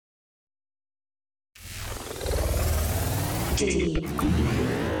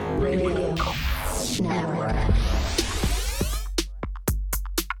D3EP Radio Network.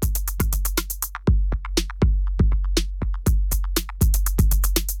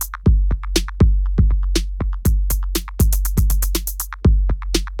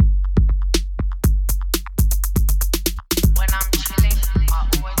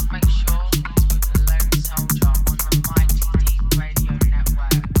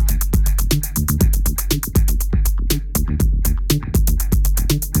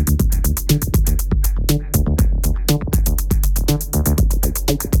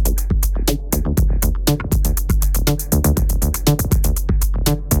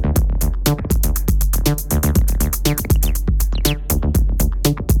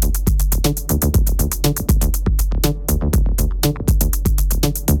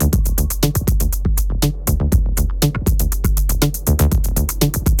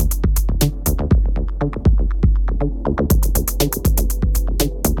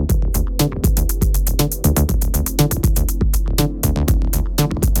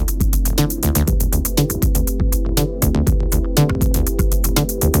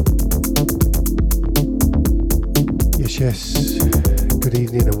 Yes, good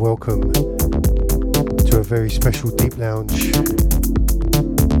evening and welcome to a very special Deep Lounge.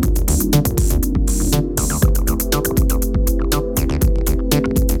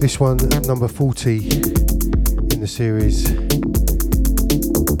 This one, number 40 in the series. And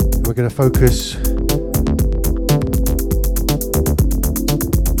we're going to focus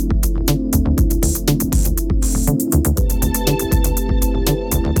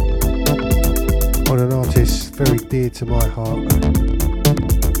on an artist very dear to my heart.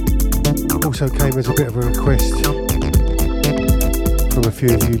 Also came as a bit of a request from a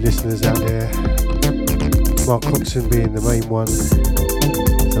few of you listeners out there. Mark Coxon being the main one,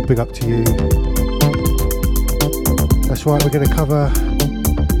 so big up to you. That's right, we're going to cover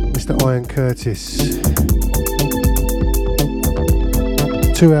Mr. Ian Curtis.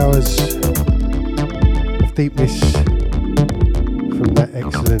 2 hours of deepness from that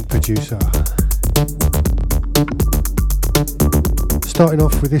excellent producer. Starting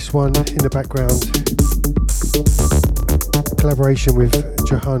off with this one in the background, collaboration with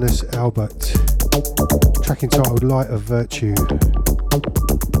Johannes Albert, track entitled Light of Virtue.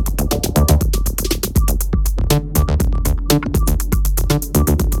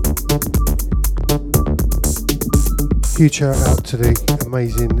 Huge shout out to the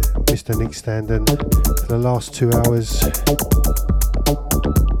amazing Mr. Nick Standen for the last 2 hours.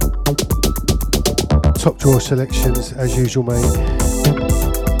 Top drawer selections as usual, mate.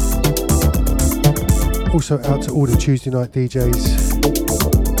 Also out to all the Tuesday night DJs.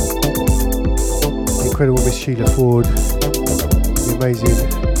 The incredible Miss Sheila Ford. The amazing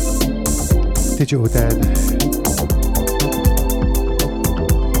Digital Dan.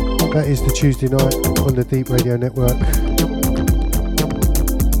 That is the Tuesday night on the Deep Radio Network.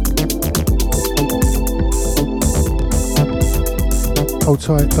 Hold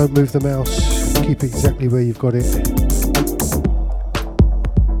tight, don't move the mouse. Keep it exactly where you've got it.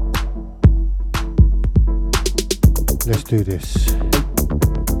 Let's do this.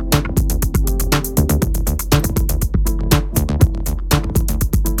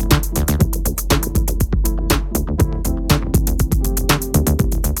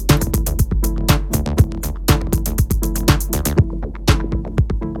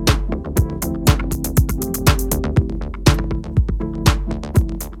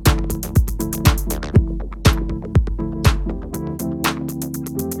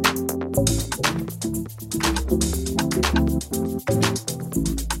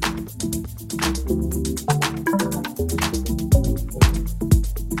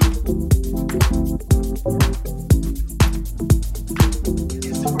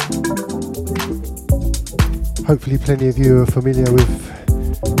 Hopefully plenty of you are familiar with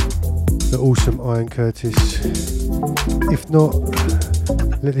the awesome Ian Curtis. If not,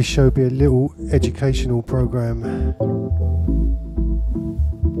 let this show be a little educational program.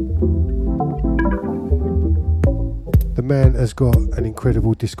 The man has got an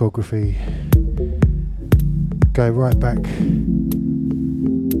incredible discography going right back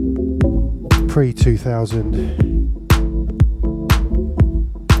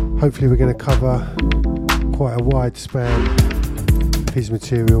pre-2000. Hopefully we're going to cover quite a wide span of his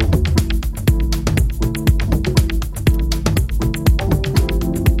material.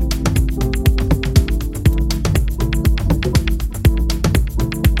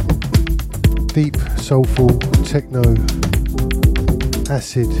 Deep, soulful, techno,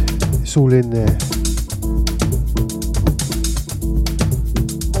 acid, it's all in there.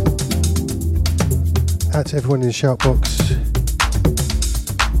 Out to everyone in the shout box.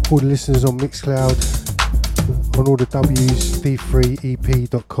 All the listeners on Mixcloud, on all the W's,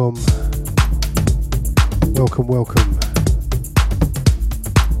 D3EP.com. Welcome, welcome.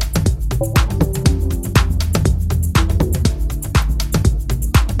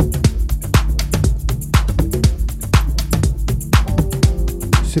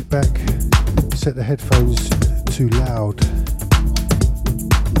 Sit back, set the headphones too loud.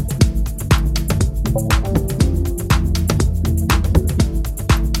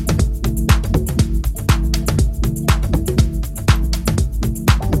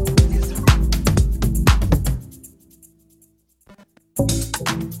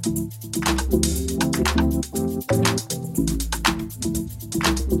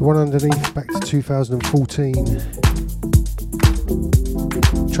 The one underneath, back to 2014.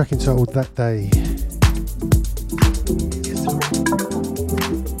 Track entitled That Day.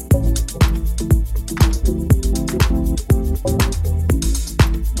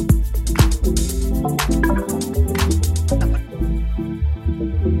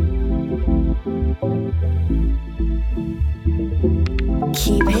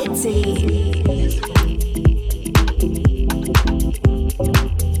 Keep it deep.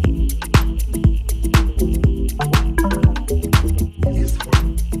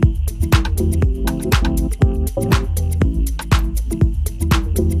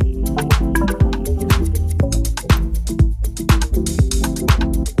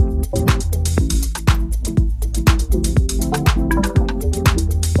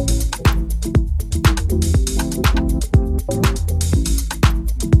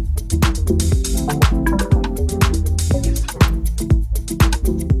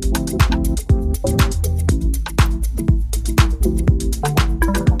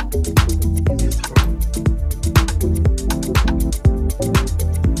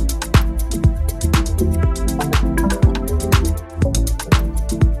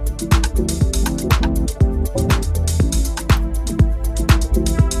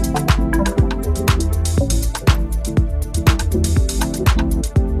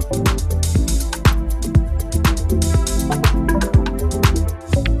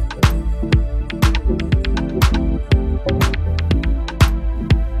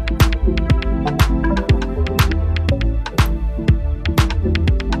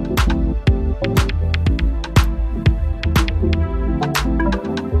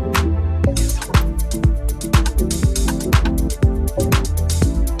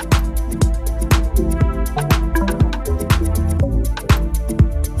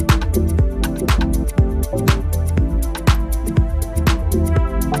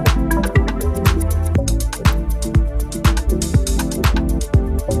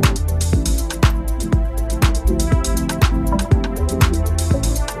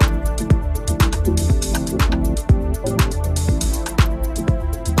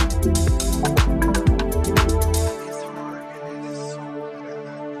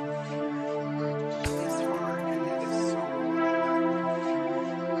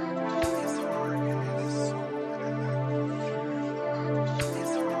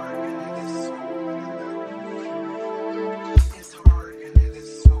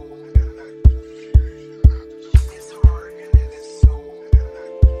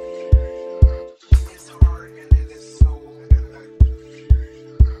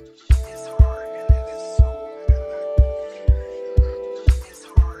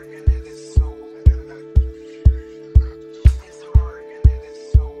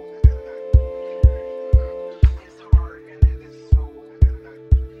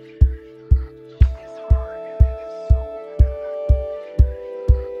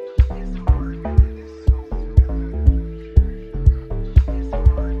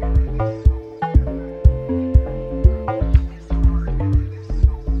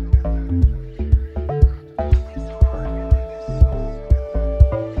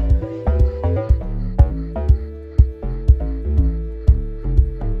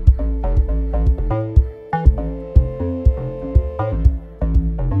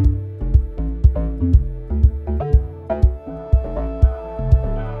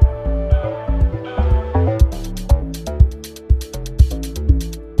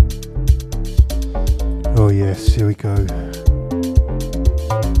 Oh yes, here we go.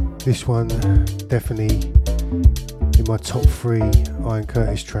 This one definitely in my top 3 Ian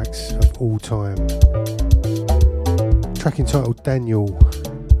Curtis tracks of all time. Track entitled Daniel.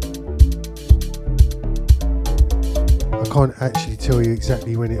 I can't actually tell you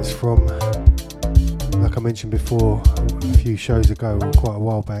exactly when it's from. Like I mentioned before a few shows ago, or quite a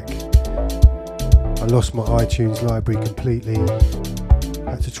while back, I lost my iTunes library completely.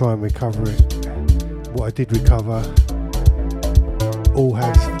 Had to try and recover it. What I did recover all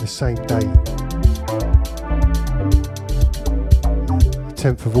had the same date.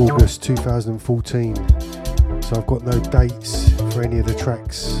 10th of August 2014. So I've got no dates for any of the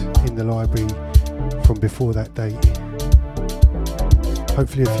tracks in the library from before that date.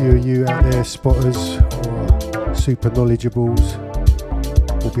 Hopefully a few of you out there, spotters or super knowledgeables,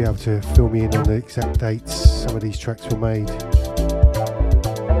 will be able to fill me in on the exact dates some of these tracks were made.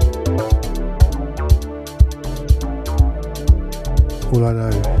 All I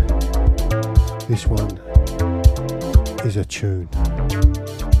know, this one is a tune.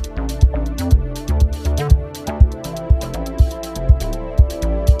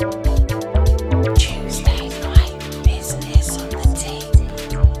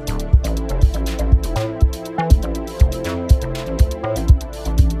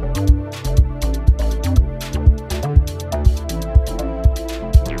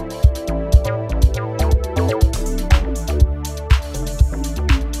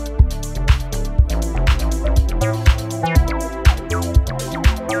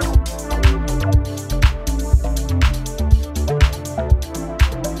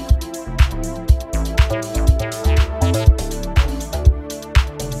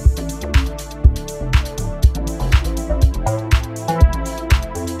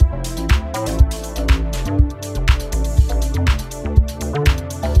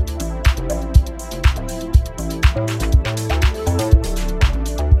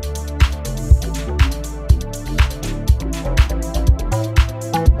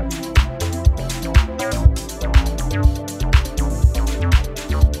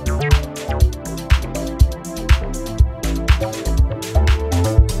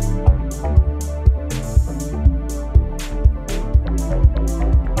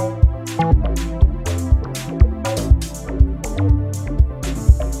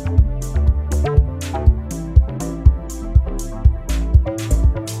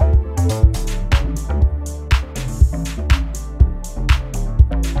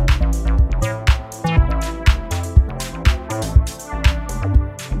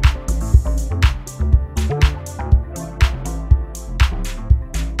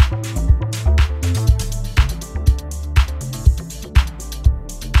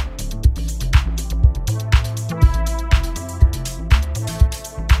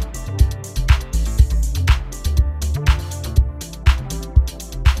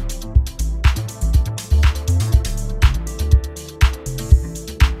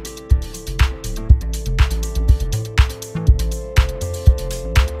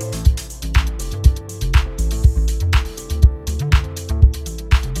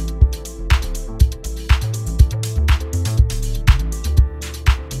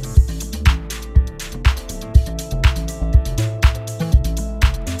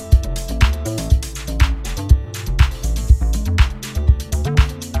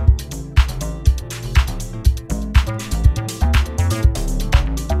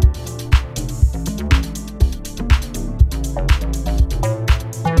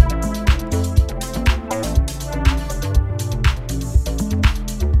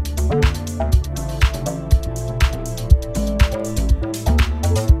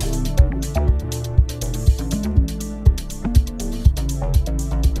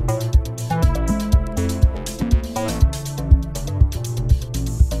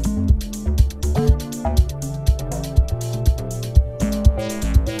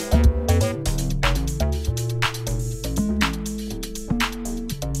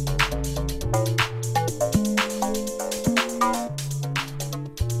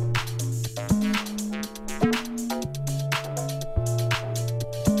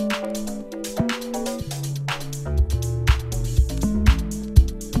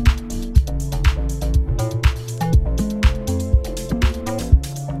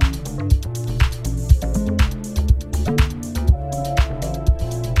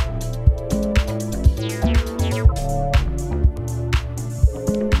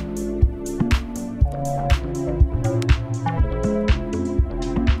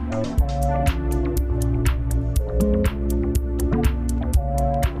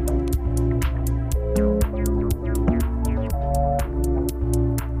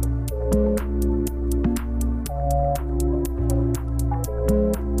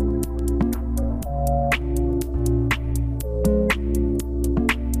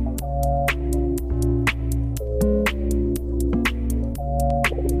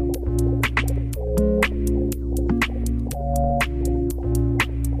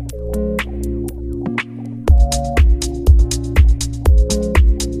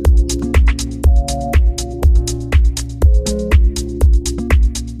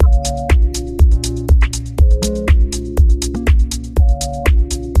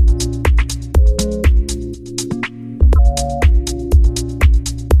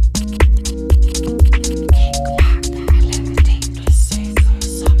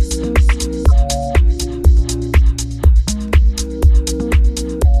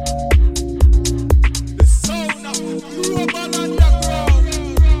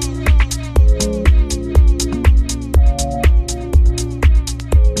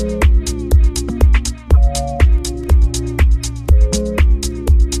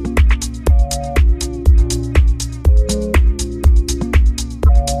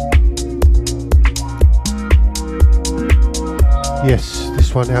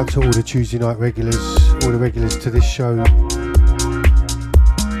 This one out to all the Tuesday night regulars, all the regulars to this show.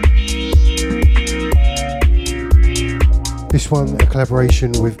 This one, a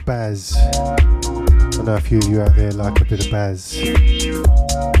collaboration with Baz. I know a few of you out there like a bit of Baz.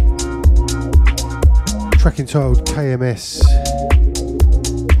 Track entitled KMS.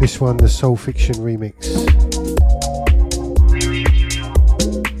 This one, the Soul Fiction remix.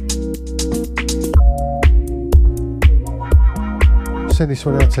 Send this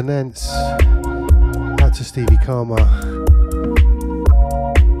one out to Nance, out to Stevie Karma,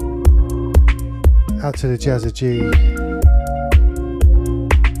 out to the Jazza G,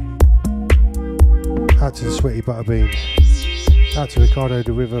 out to the Sweaty Butterbean, out to Ricardo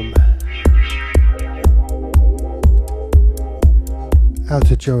the Rhythm, out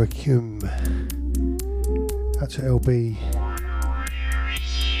to Joachim, out to LB,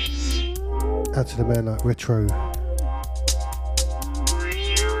 out to the man like Retro.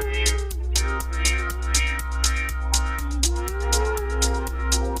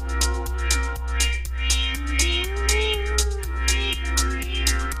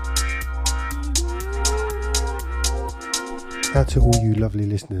 Out to all you lovely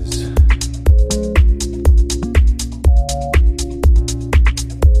listeners.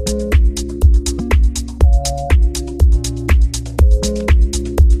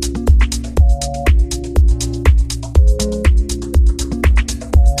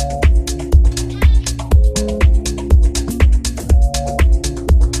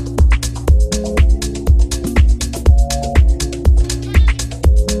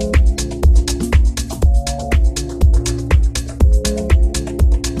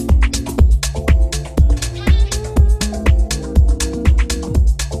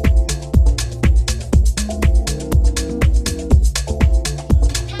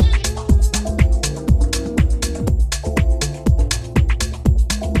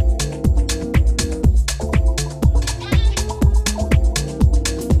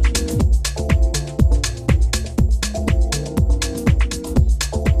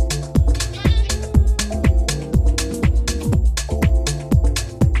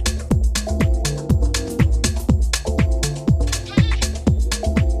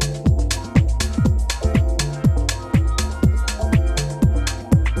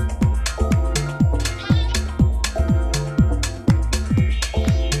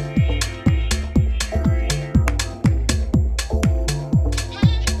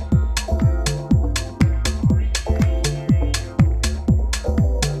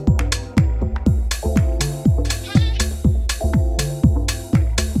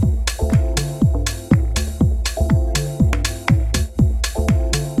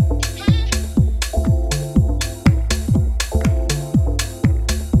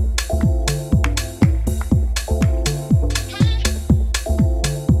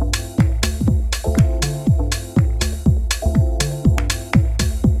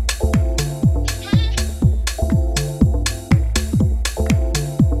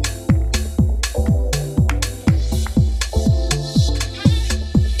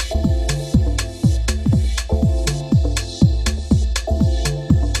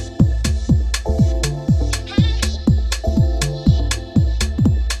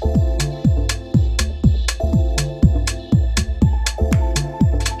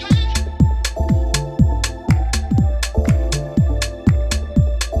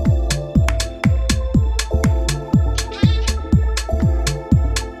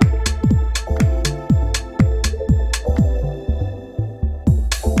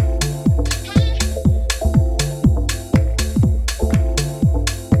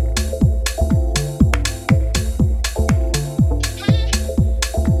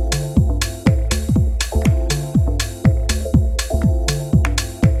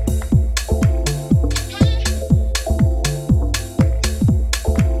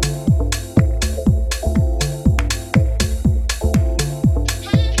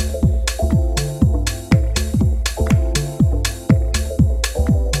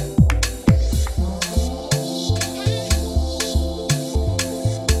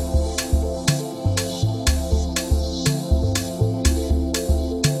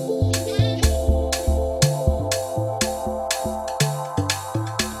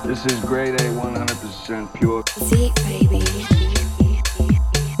 This is grade A, 100% pure. Z, baby.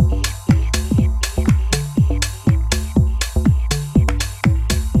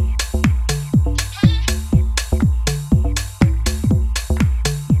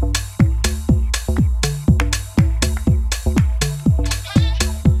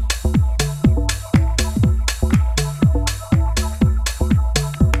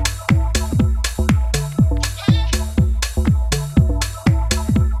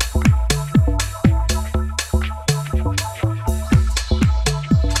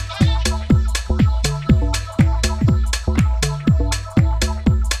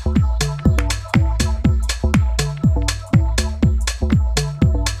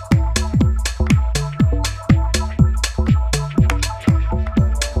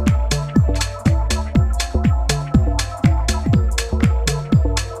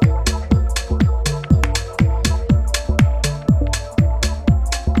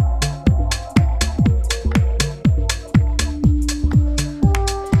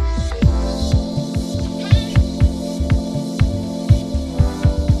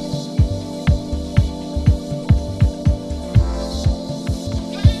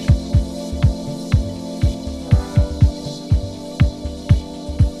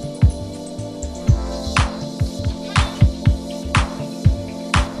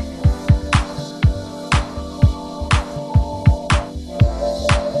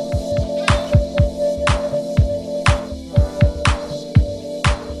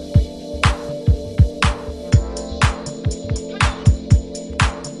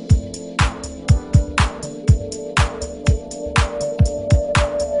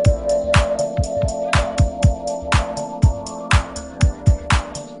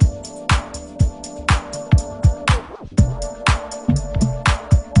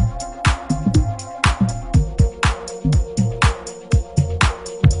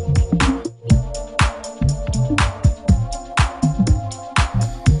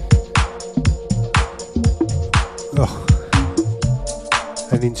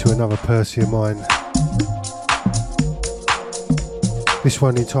 going into another Percy of mine. This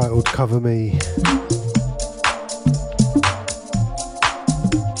one entitled Cover Me.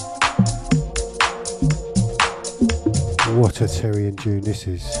 What a Terrian tune this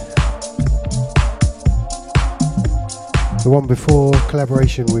is. The one before,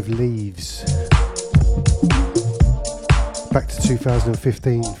 collaboration with Leaves. Back to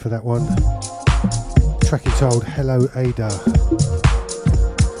 2015 for that one. Track entitled Hello Ada.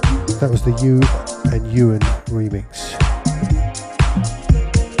 That was the You and Ewan remix.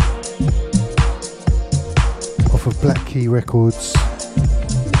 Off of Black Key Records.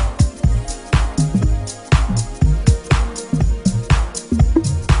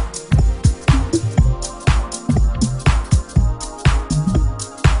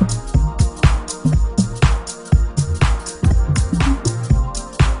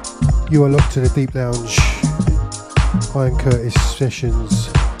 You are locked to the Deep Lounge, Ian Curtis Sessions,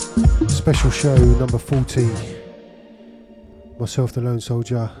 special show number 40. Myself, the Lone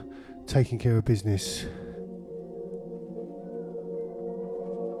Soldier, taking care of business.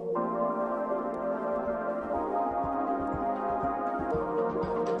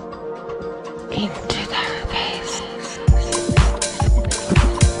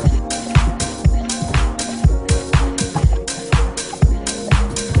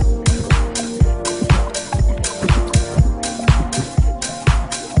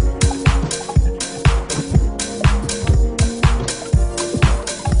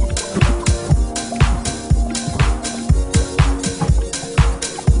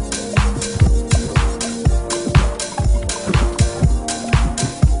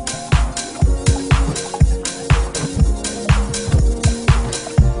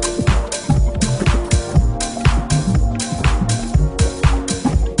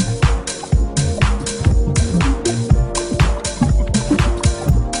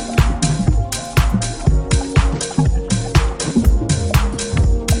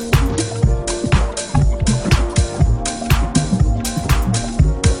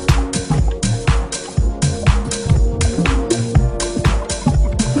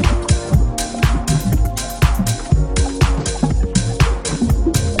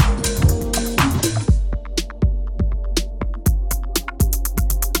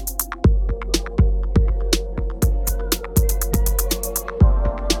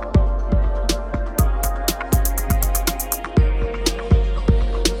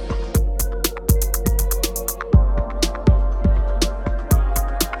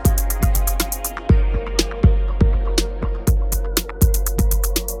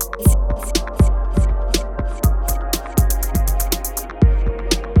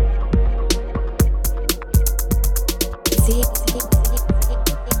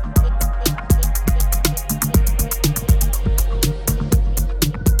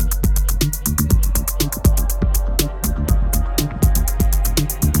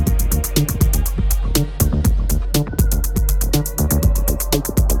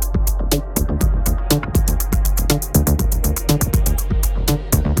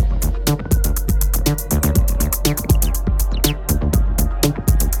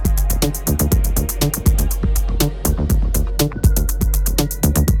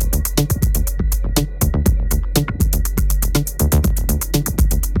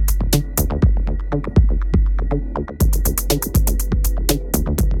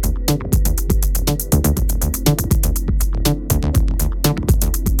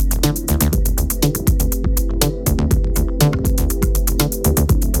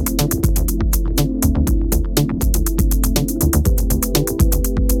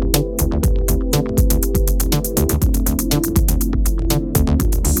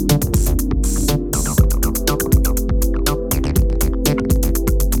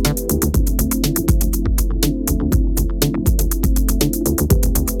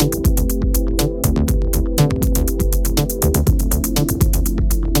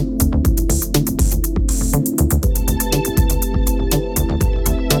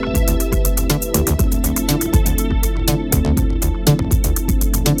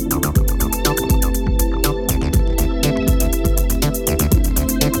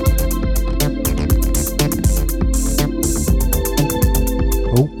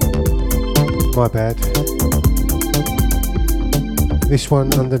 My bad. This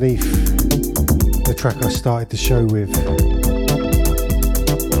one underneath the track I started the show with.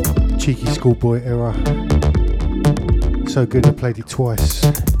 Cheeky Schoolboy Era. So good I played it twice.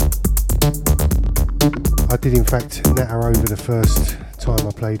 I did in fact natter over the first time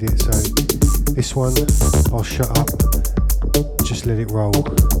I played it, so this one I'll shut up, just let it roll.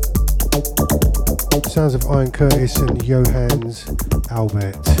 Sounds of Ian Curtis and Johannes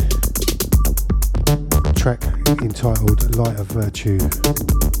Albert. Track entitled Light of Virtue.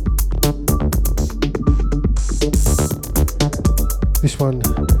 This one,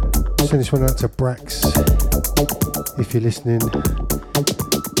 send this one out to Brax if you're listening.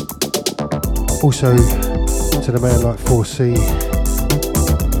 Also to the man like 4C.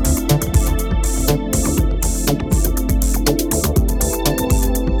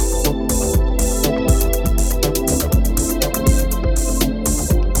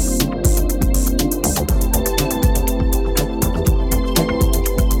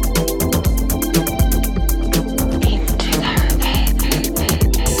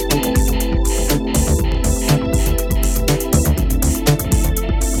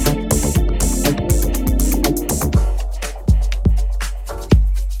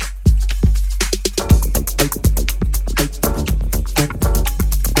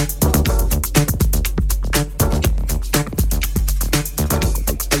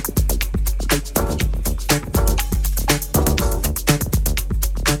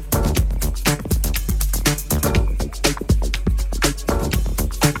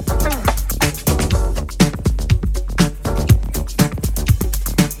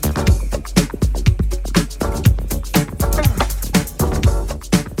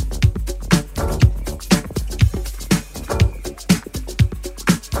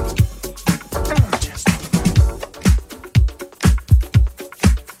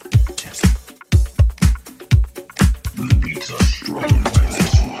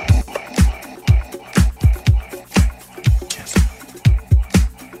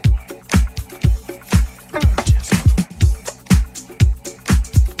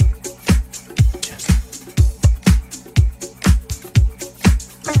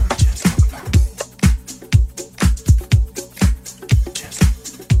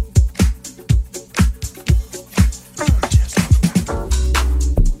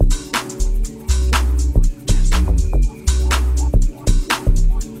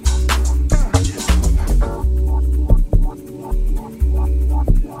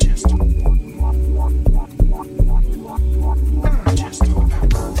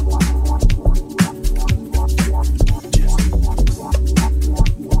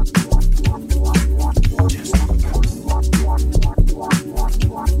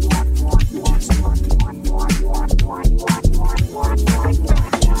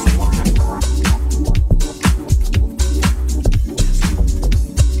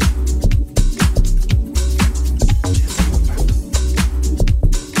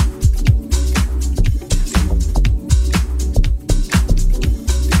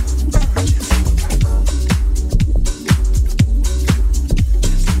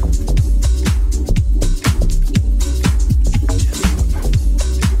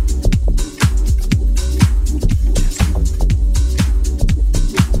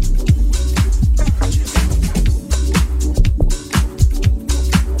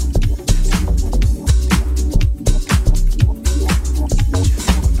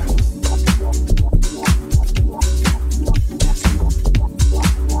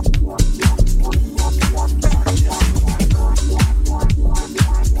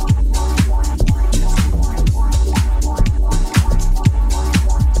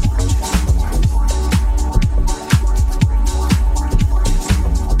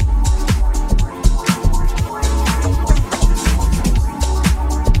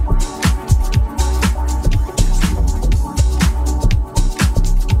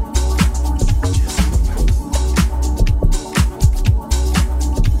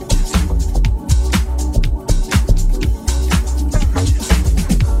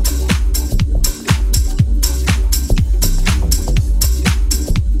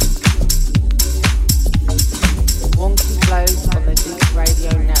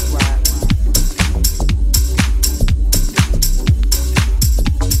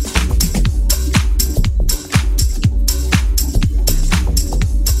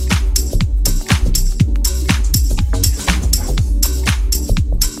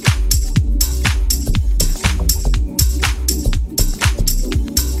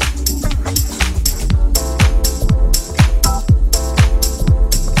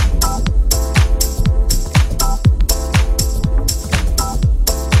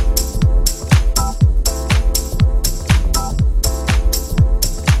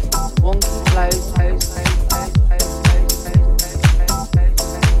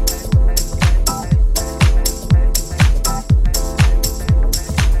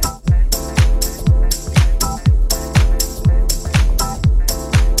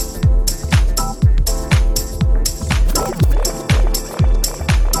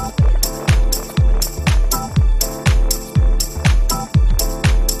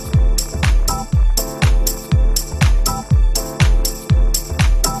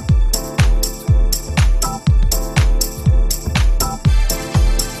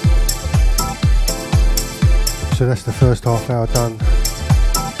 So that's the first half hour done.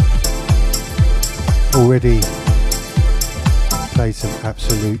 Already played some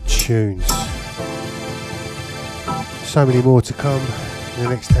absolute tunes. So many more to come in the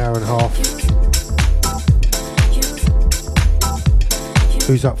next hour and a half.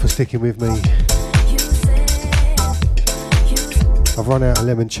 Who's up for sticking with me? I've run out of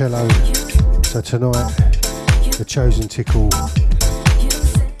limoncello, so tonight the chosen tickle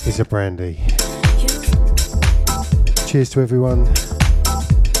is a brandy. Cheers to everyone.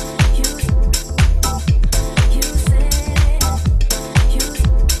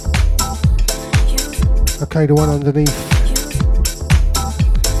 Okay, the one underneath,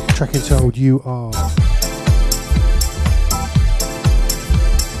 track entitled You Are.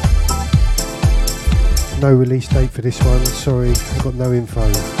 No release date for this one, sorry, I've got no info.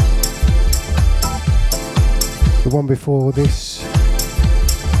 The one before this,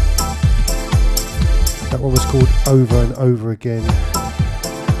 that one was called Over and Over Again.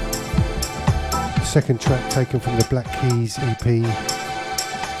 The second track taken from the Black Keys EP,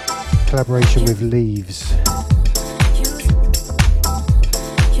 collaboration with Leaves.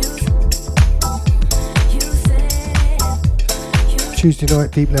 Tuesday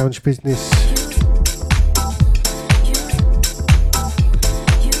night deep lounge business.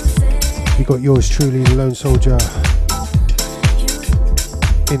 You got yours truly, the Lone Soldier,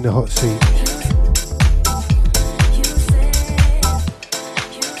 in the hot seat.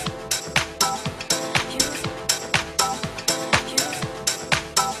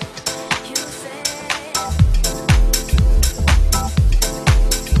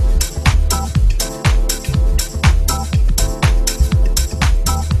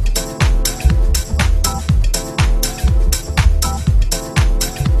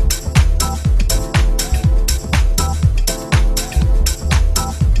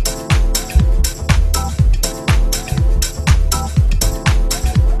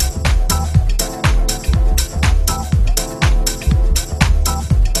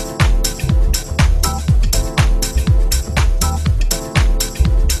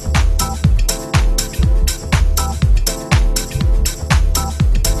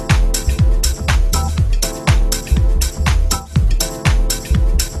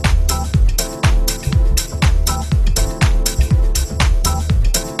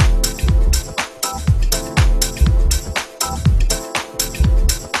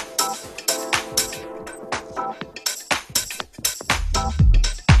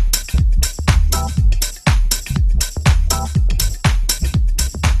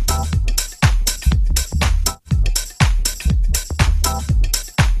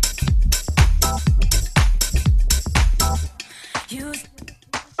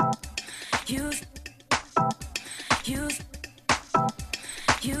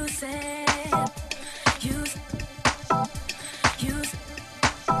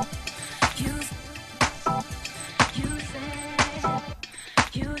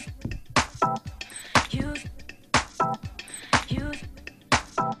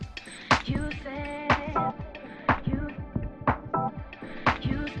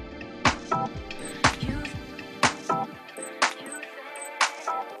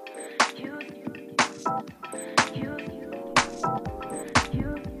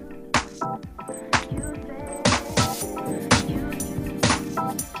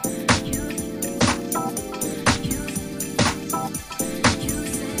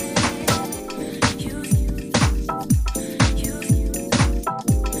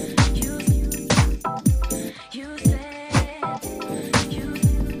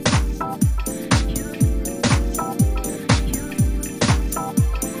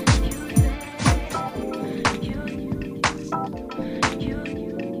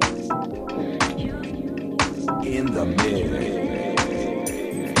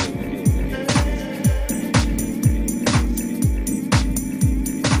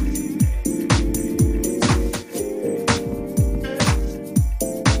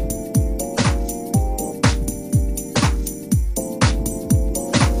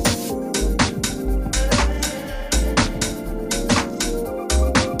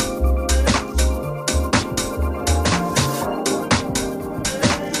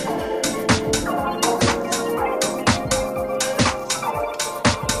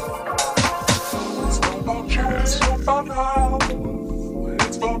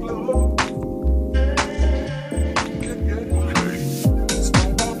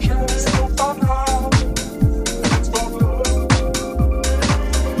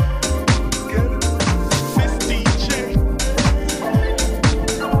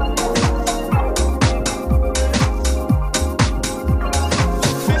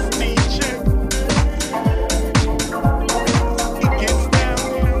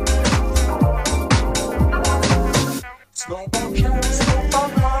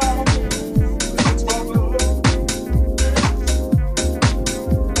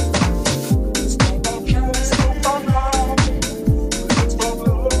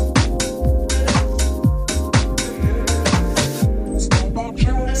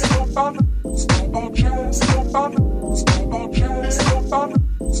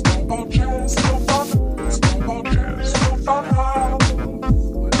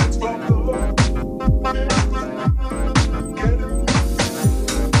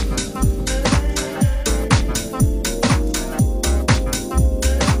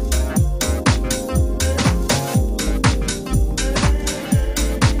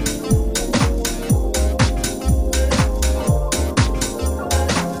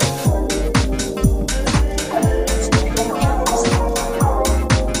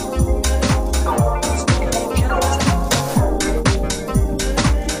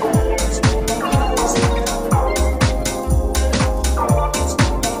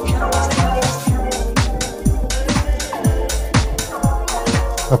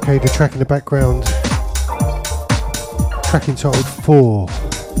 Okay, the track in the background, track entitled 4.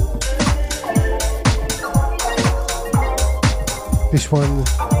 This one,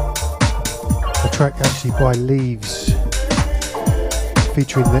 a track actually by Leaves,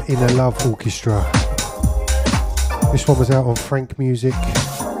 featuring the Inner Love Orchestra. This one was out on Frank Music,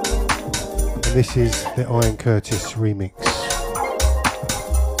 and this is the Ian Curtis remix.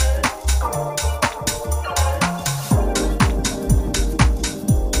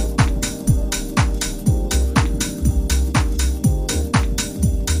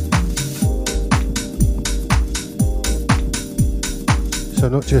 So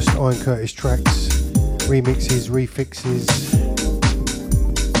not just Ian Curtis tracks, remixes, refixes,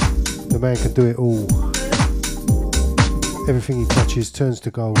 the man can do it all. Everything he touches turns to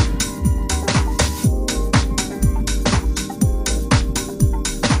gold.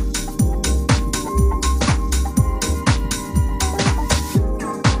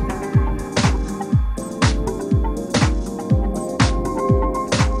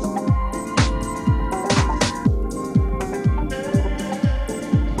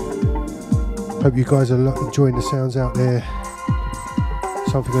 Hope you guys are enjoying the sounds out there.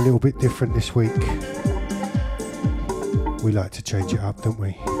 Something a little bit different this week. We like to change it up, don't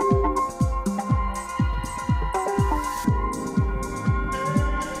we?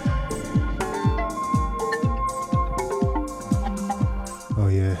 Oh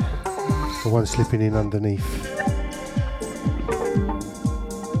yeah, the one slipping in underneath.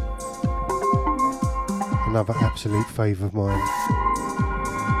 Another absolute fave of mine.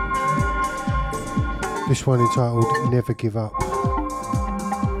 This one entitled Never Give Up.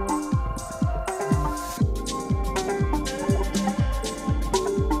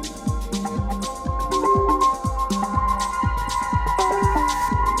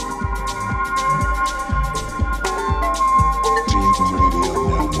 D3EP Radio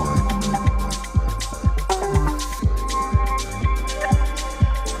Network.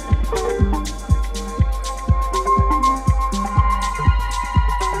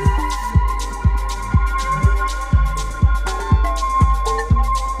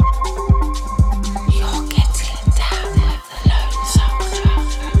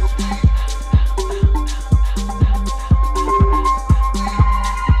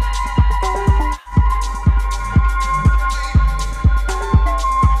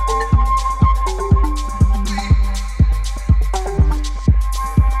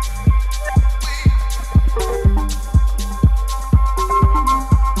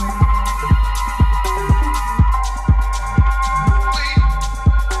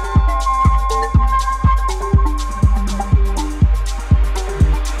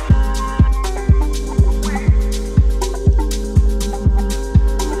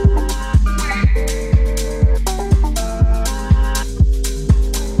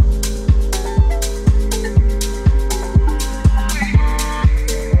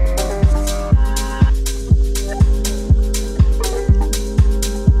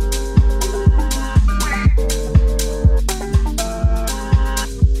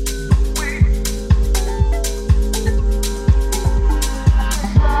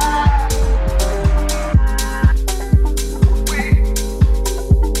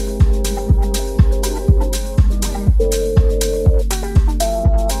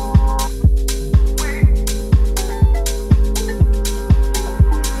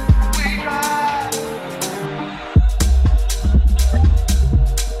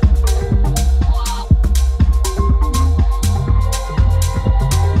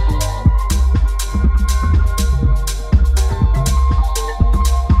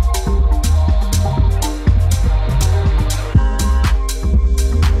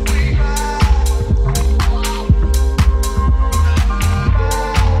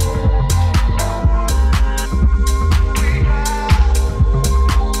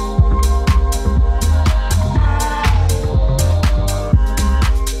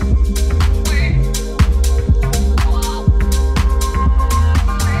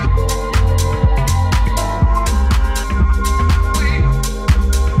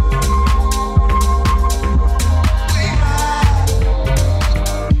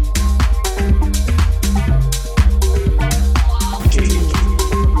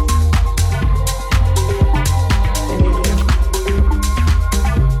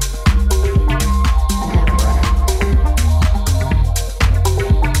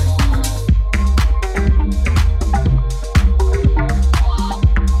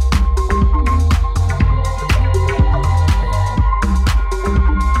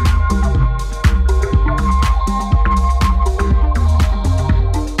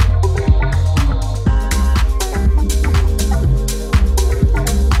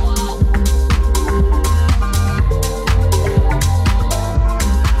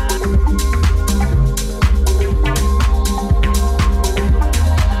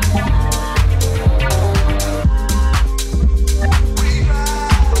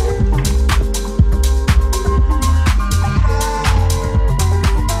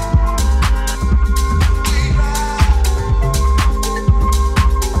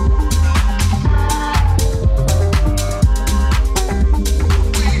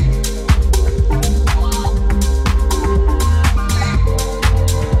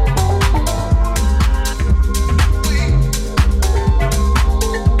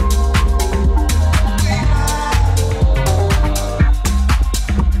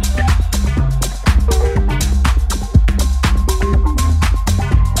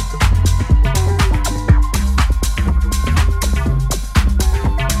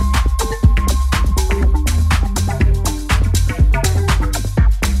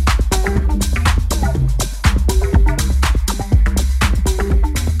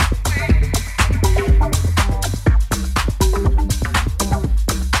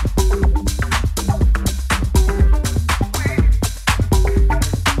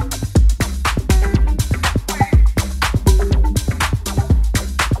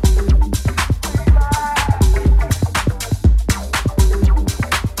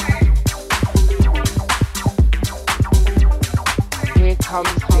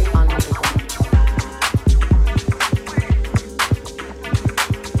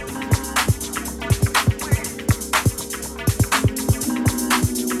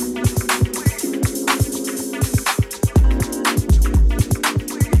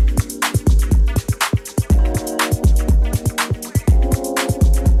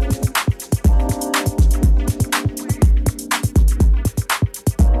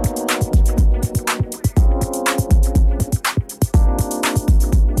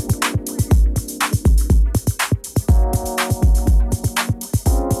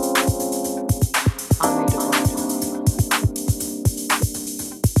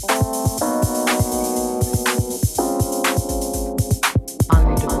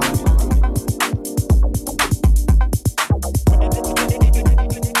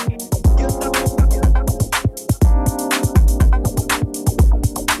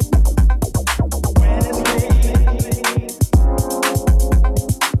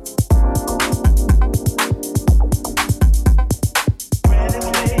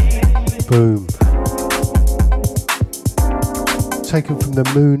 from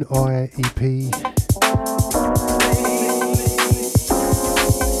the Moon Eye EP.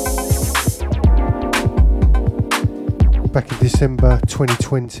 Back in December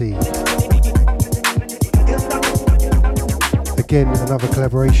 2020. Again, another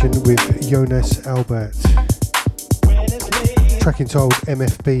collaboration with Jonas Albert. Track entitled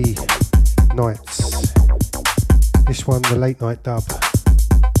MFB Nights. This one, the late night dub.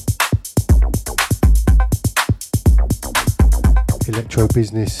 Electro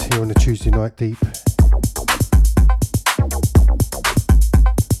business here on the Tuesday Night Deep.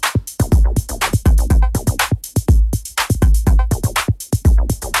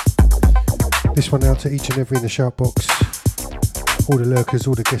 This one out to each and every in the shout box, all the lurkers,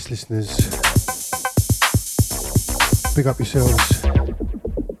 all the guest listeners. Big up yourselves.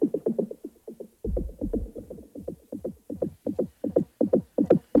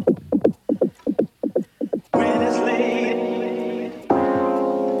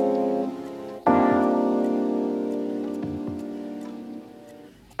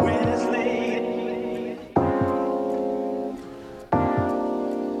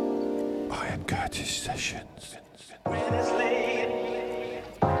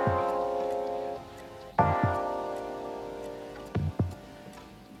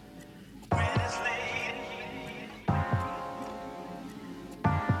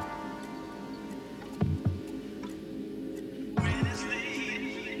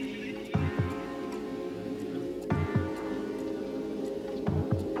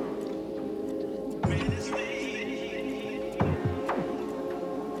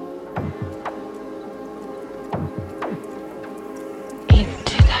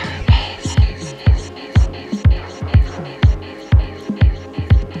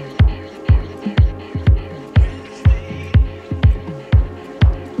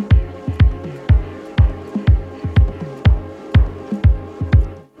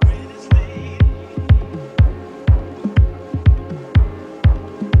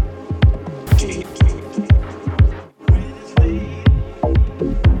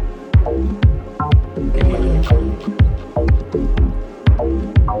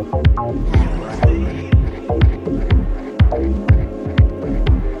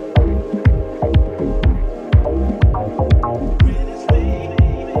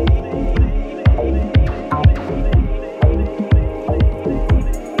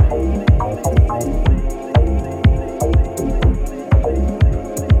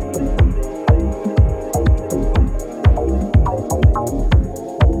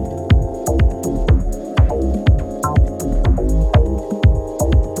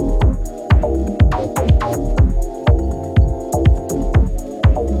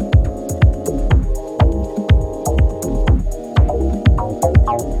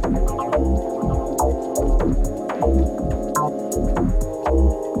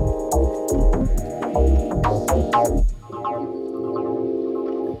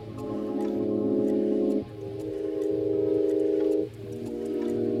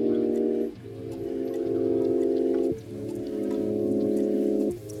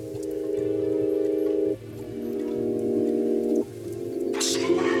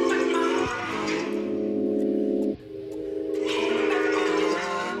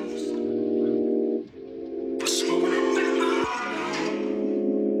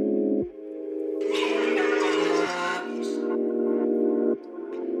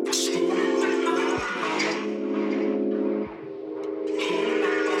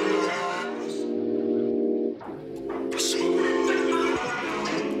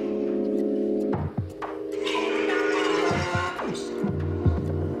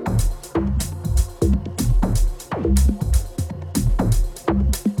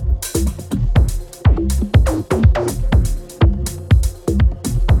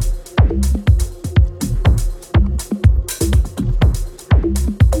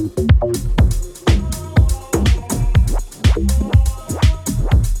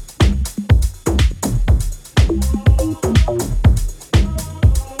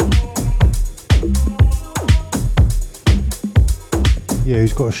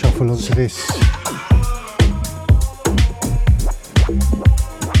 Who's got to shuffle onto this?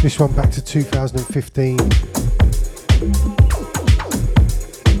 This one back to 2015.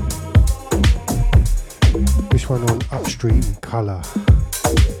 This one on Upstream Colour.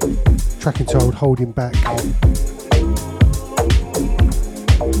 Track entitled Holding Back.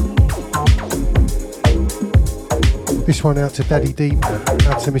 This one out to Daddy Deep,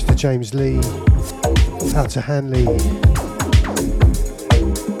 out to Mr. James Lee, out to Hanley.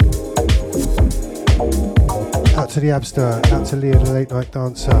 Out to the Abster, out to Leah the Late Night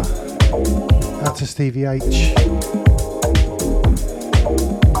Dancer, out to Stevie H.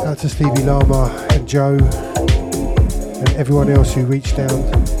 Out to Stevie Lama and Joe and everyone else who reached down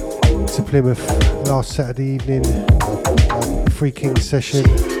to Plymouth last Saturday evening. Free King session.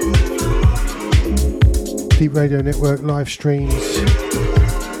 Deep Radio Network live streams.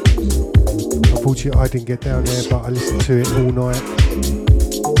 Unfortunately I didn't get down there, but I listened to it all night.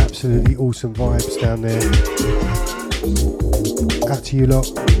 Absolutely awesome vibes down there. Out to you lot.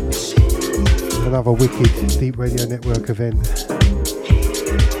 Another wicked Deep Radio Network event.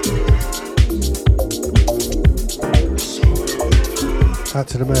 Out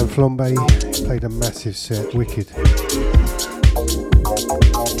to the man Flambe, he played a massive set, wicked.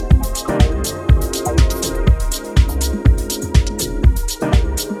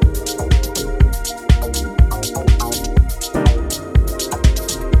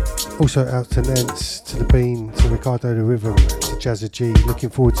 Also out to Nance, to the Bean, to Ricardo the Rhythm, to Jazza G. Looking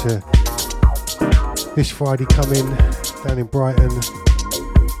forward to this Friday coming down in Brighton.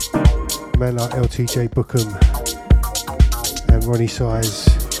 Man like LTJ Bookham and Ronnie Size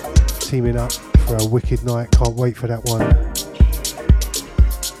teaming up for a wicked night. Can't wait for that one.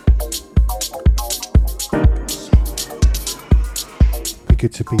 Be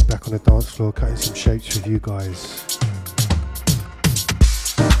good to be back on the dance floor cutting some shapes with you guys.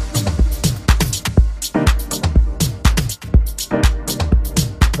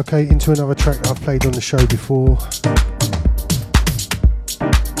 Okay, into another track that I've played on the show before.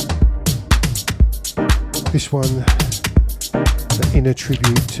 This one, the Inner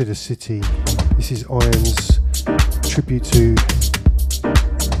Tribute to the City. This is Iron's tribute to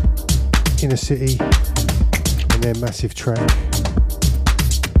Inner City and their massive track.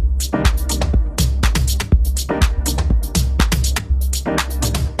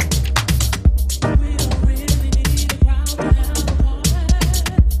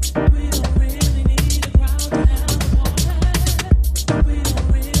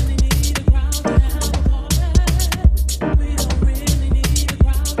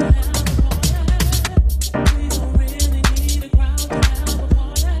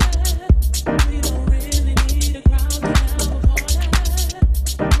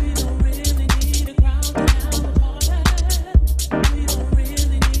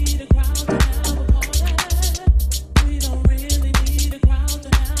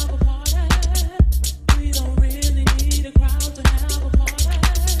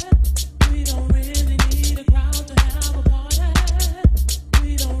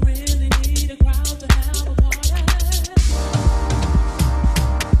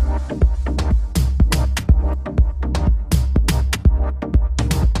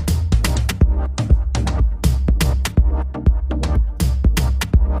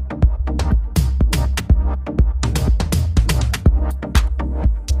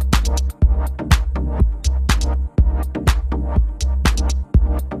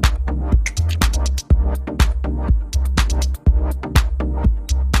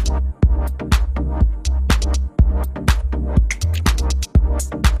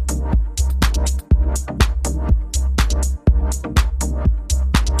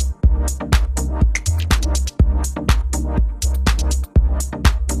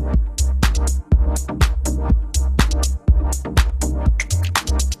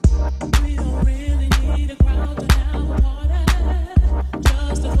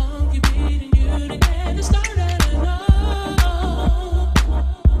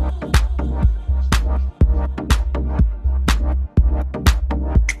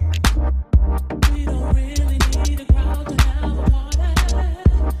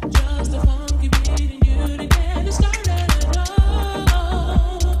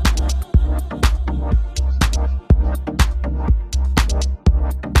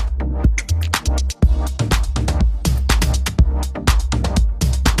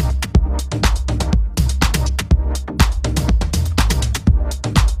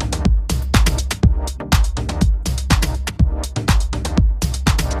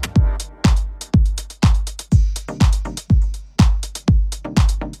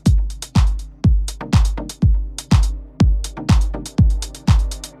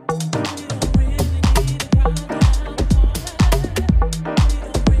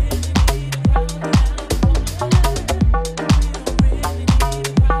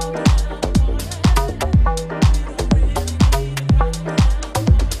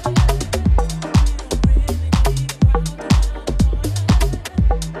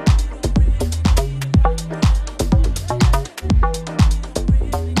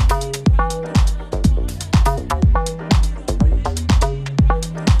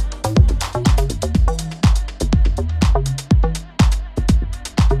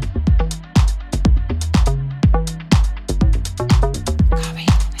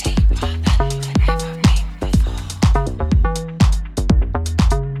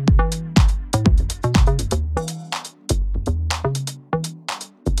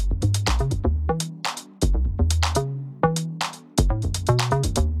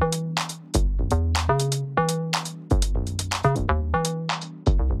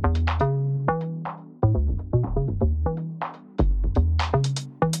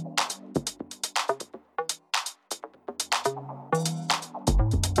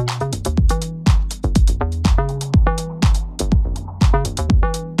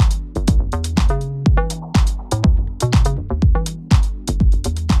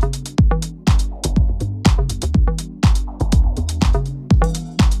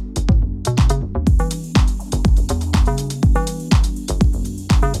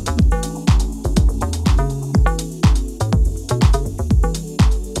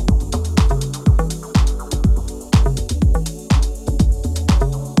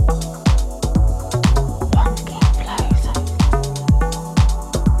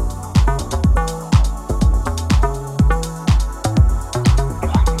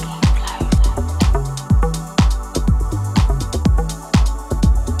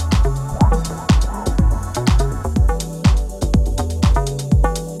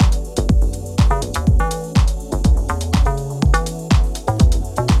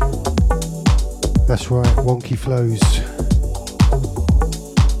 funky flows.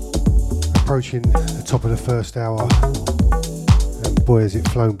 Approaching the top of the first hour, and boy has it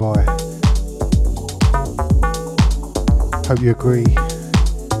flown by. Hope you agree,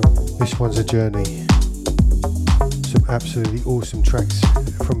 this one's a journey. Some absolutely awesome tracks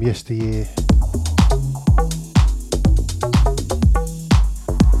from yesteryear.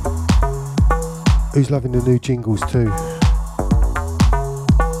 Who's loving the new jingles too?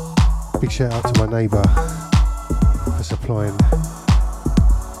 Big shout out to my neighbour for supplying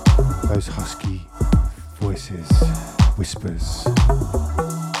those husky voices, whispers.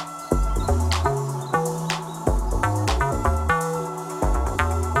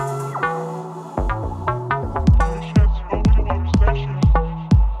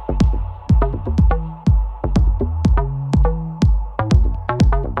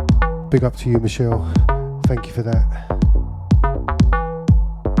 Big up to you, Michelle. Thank you for that.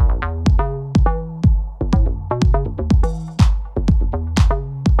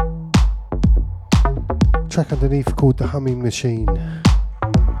 Track underneath called The Humming Machine.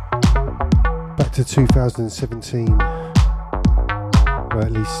 Back to 2017. Or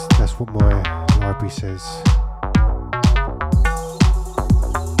at least that's what my library says.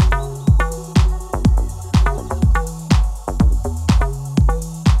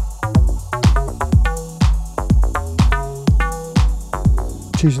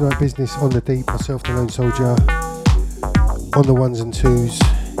 Tuesday night business on the deep, myself, the Lone Soldier, on the ones and twos.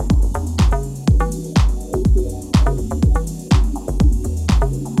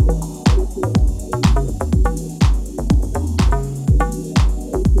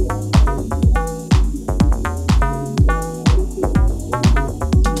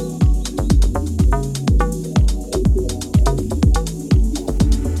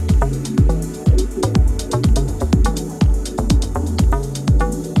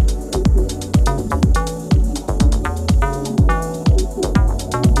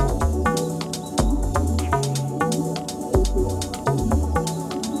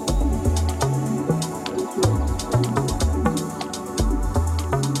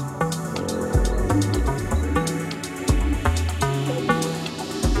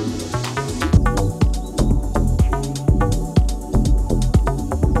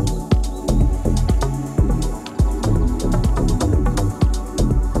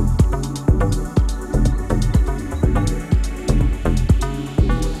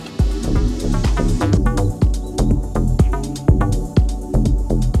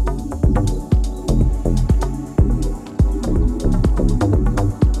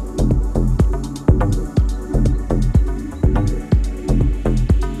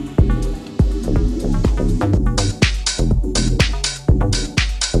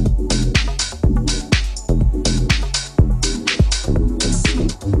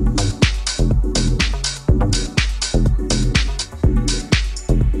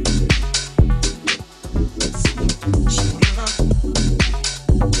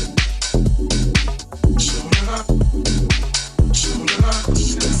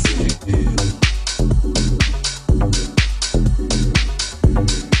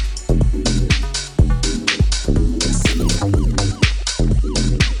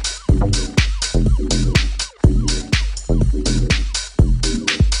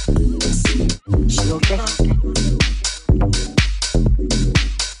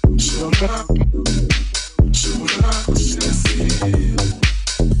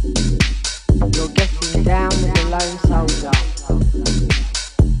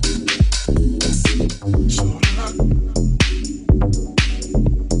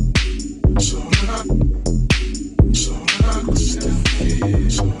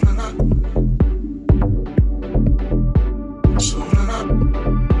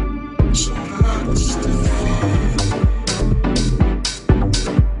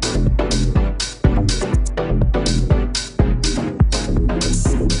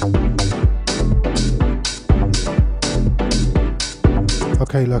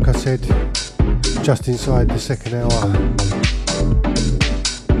 Okay, like I said, just inside the second hour.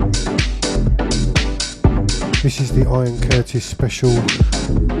 This is the Ian Curtis special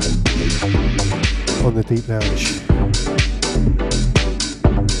on the Deep Lounge.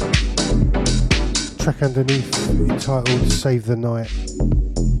 Track underneath entitled Save the Night.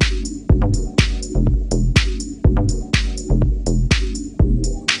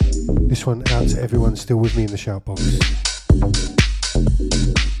 This one out to everyone still with me in the shout box.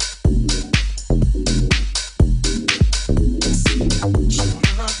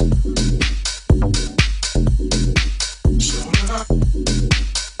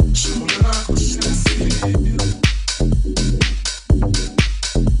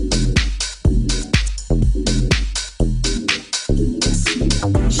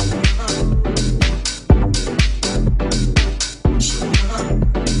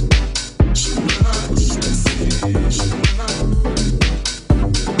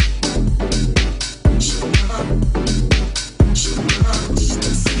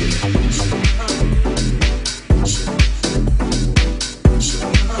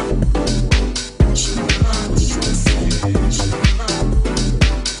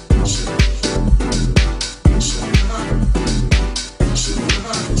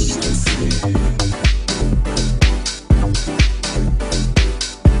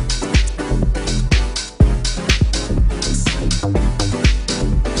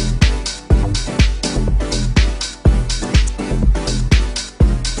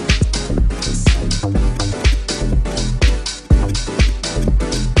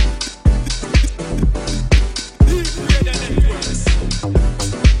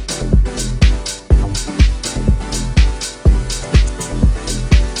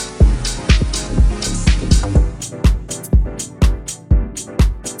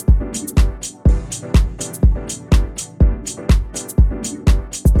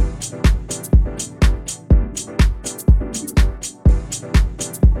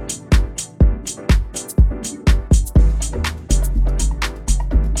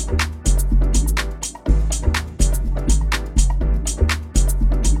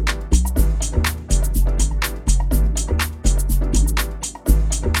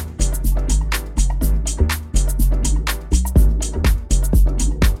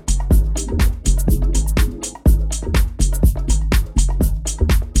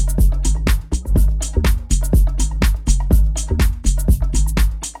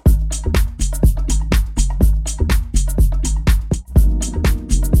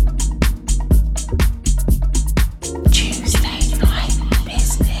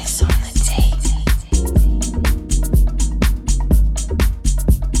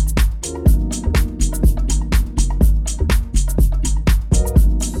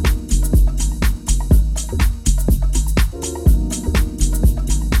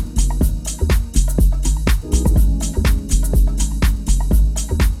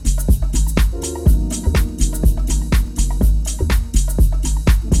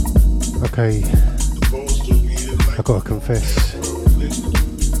 Okay, I gotta confess,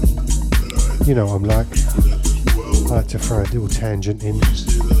 you know what I'm like. I like to throw a little tangent in.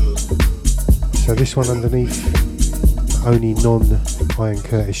 So this one underneath, the only non-Ian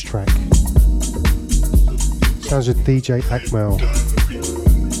Curtis track, sounds of DJ Akmal,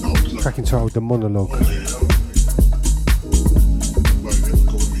 track entitled The Monologue.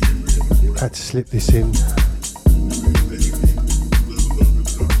 Had to slip this in.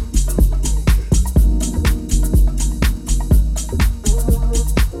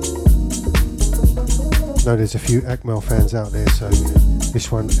 Know there's a few Akmal fans out there, so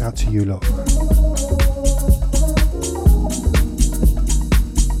this one out to you lot.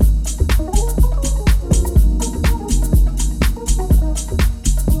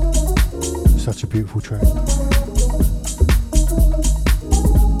 Such a beautiful track.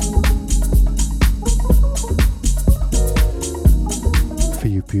 For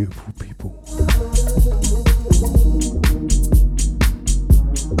you beautiful people.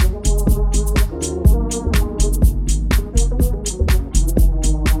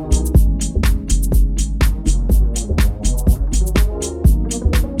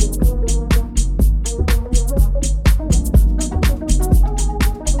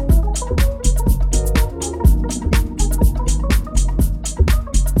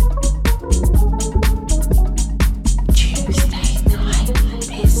 Tuesday night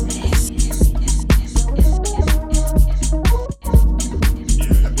business.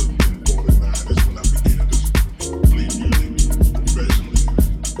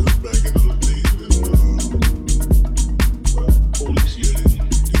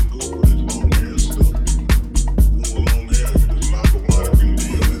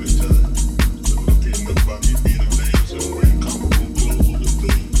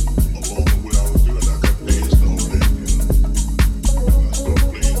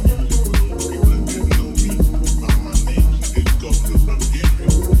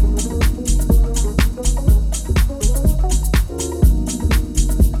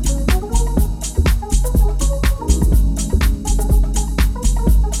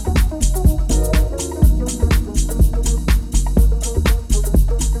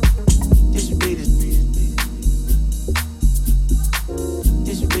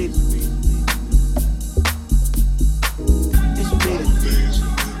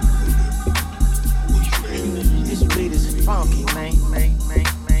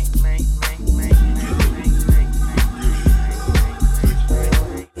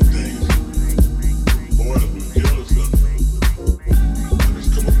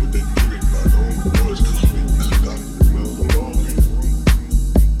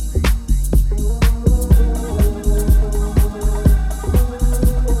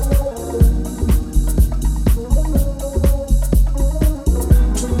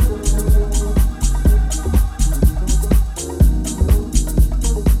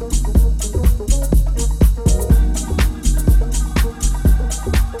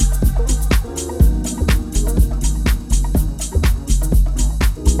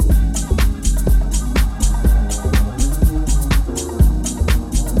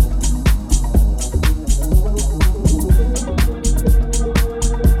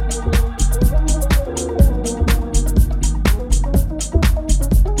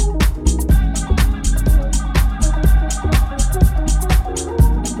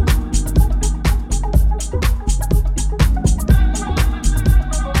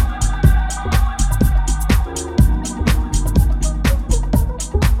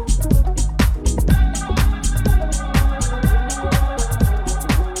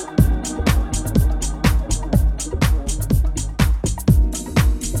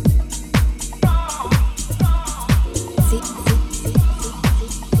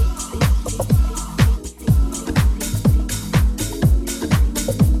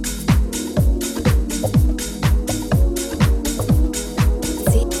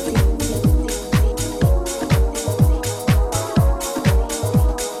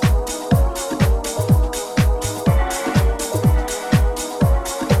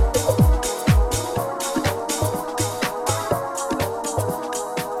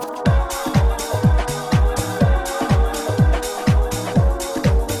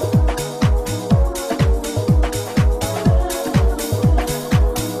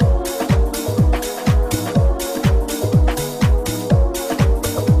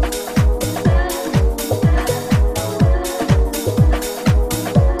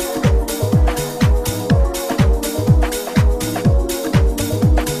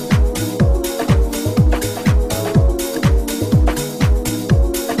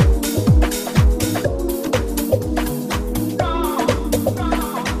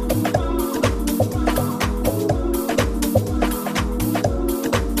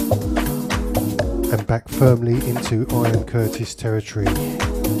 firmly into Ian Curtis territory.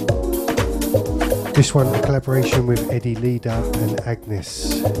 This one, a collaboration with Eddie Leader and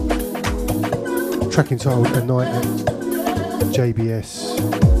Agnes. Track entitled A Night at JBS.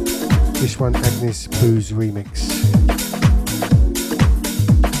 This one, Agnes Boo's remix.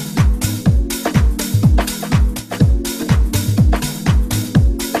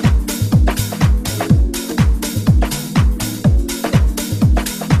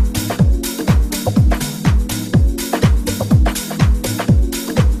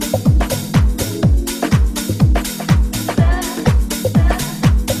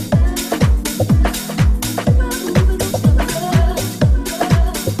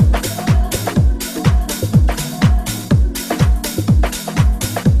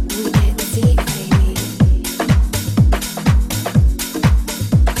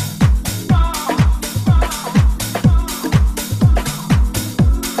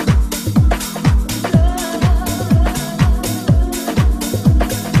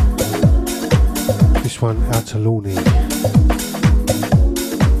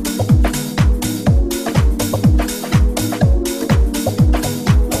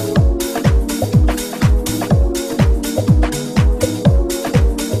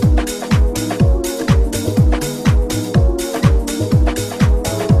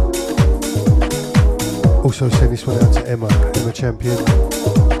 Also send this one out to Emma Champion.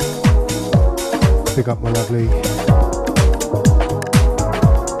 Big up my lovely.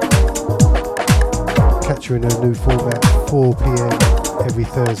 Catch her in her new format, 4 PM every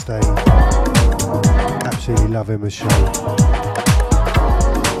Thursday. Absolutely love Emma's show.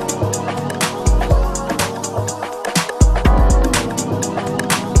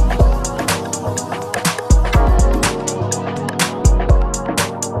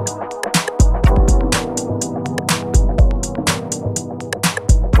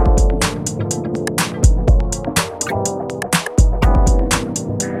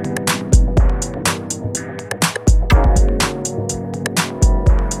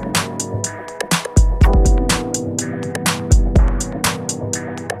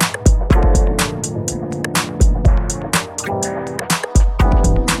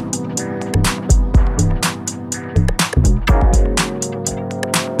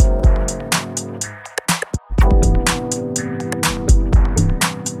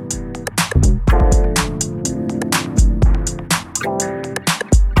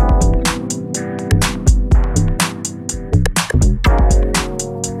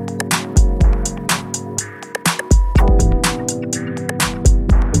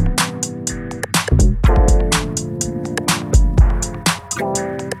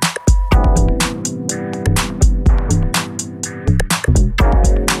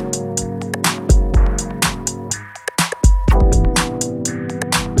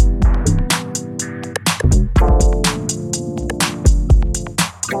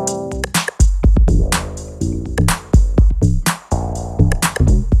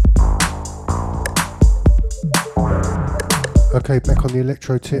 Okay, back on the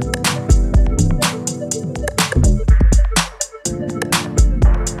electro tip.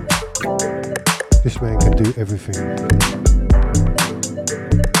 This man can do everything.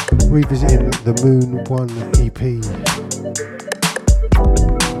 Revisiting the Moon 1 EP.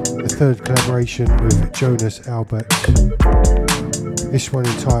 The third collaboration with Jonas Albert. This one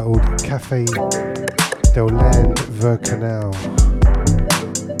entitled Café del Land Vercanal.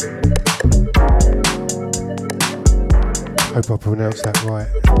 Hope I pronounced that right.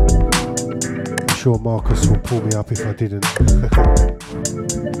 I'm sure Marcus will pull me up if I didn't.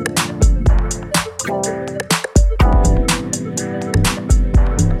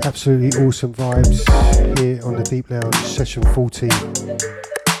 Absolutely awesome vibes here on the Deep Lounge Session 40.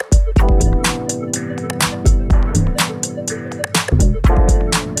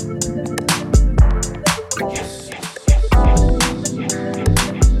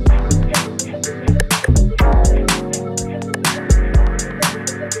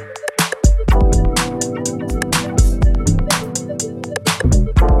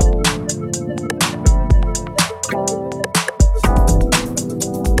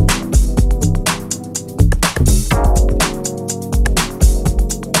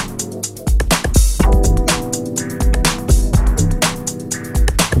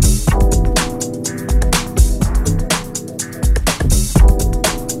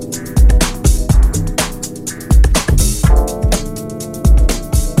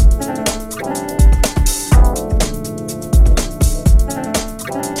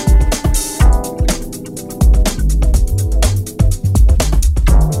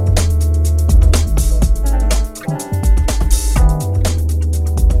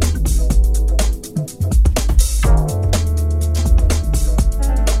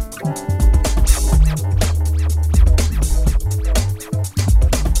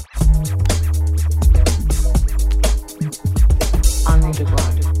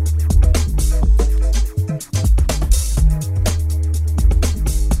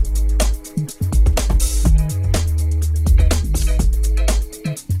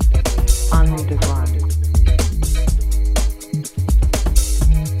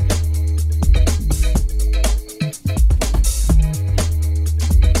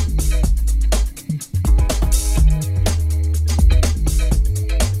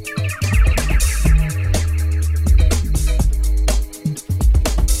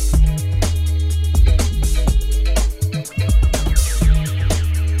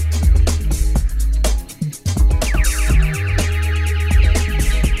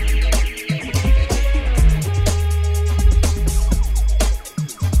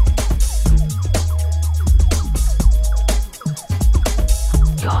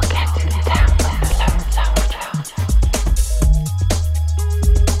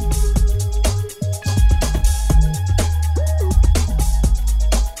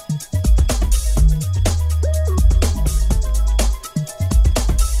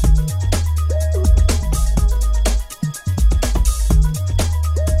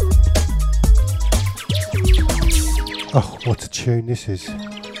 Tune this is.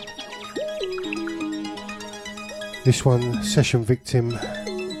 This one, Session Victim,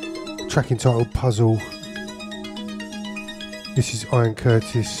 track entitled Puzzle. This is Ian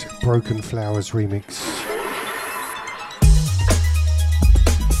Curtis, Broken Flowers remix.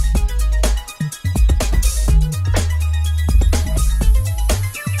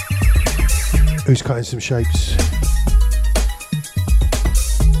 Who's cutting some shapes?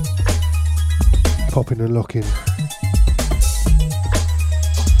 Popping and locking.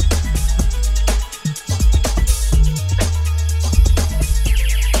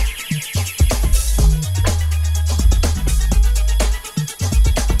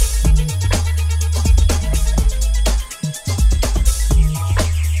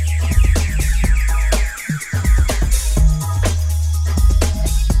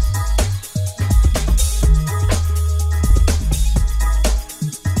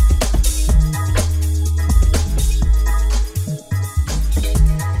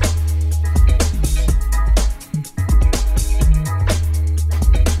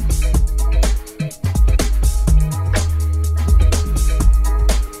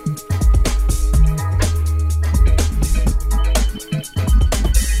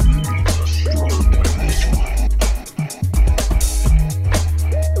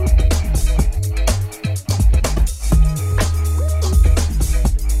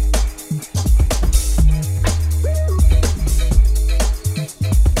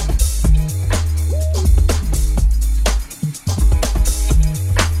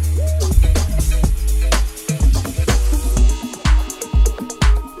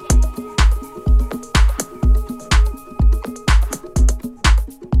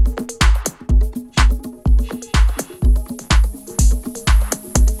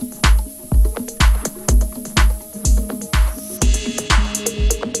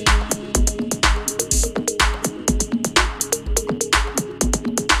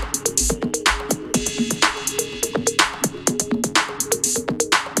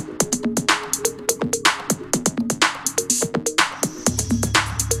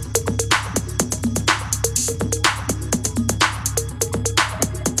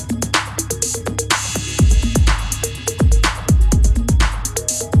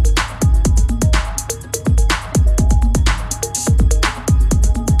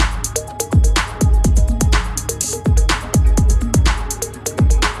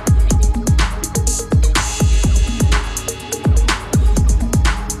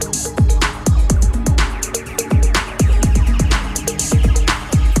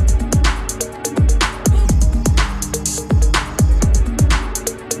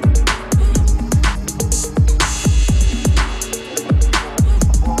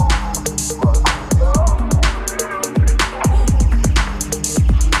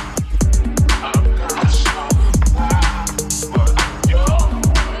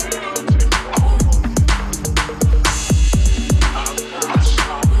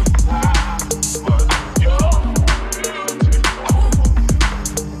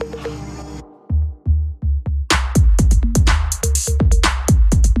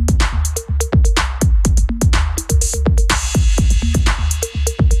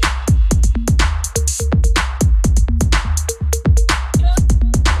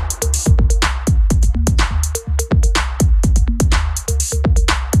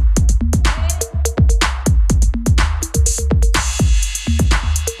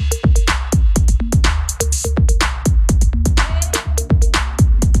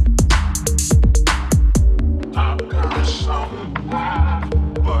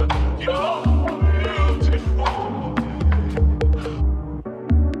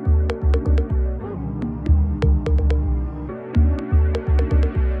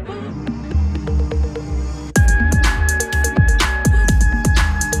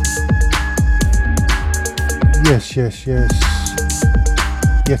 Yes.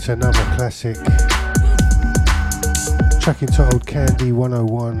 Yet another classic. Track entitled Candy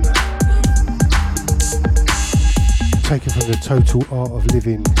 101. Taken from the Total Art of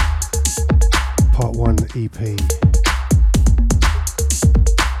Living Part 1 EP.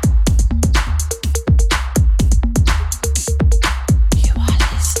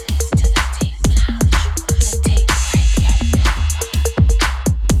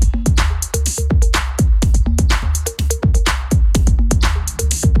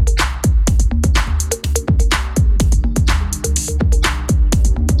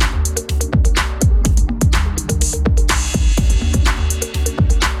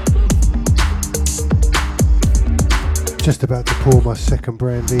 Just about to pour my second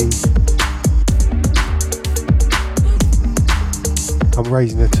brandy. I'm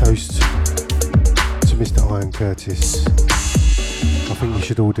raising a toast to Mr. Ian Curtis. I think you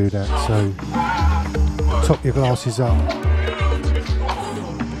should all do that, so top your glasses up.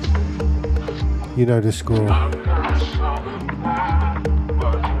 You know the score.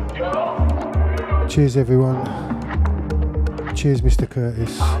 Cheers everyone. Cheers Mr.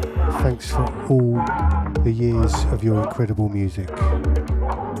 Curtis. Thanks for all the years of your incredible music.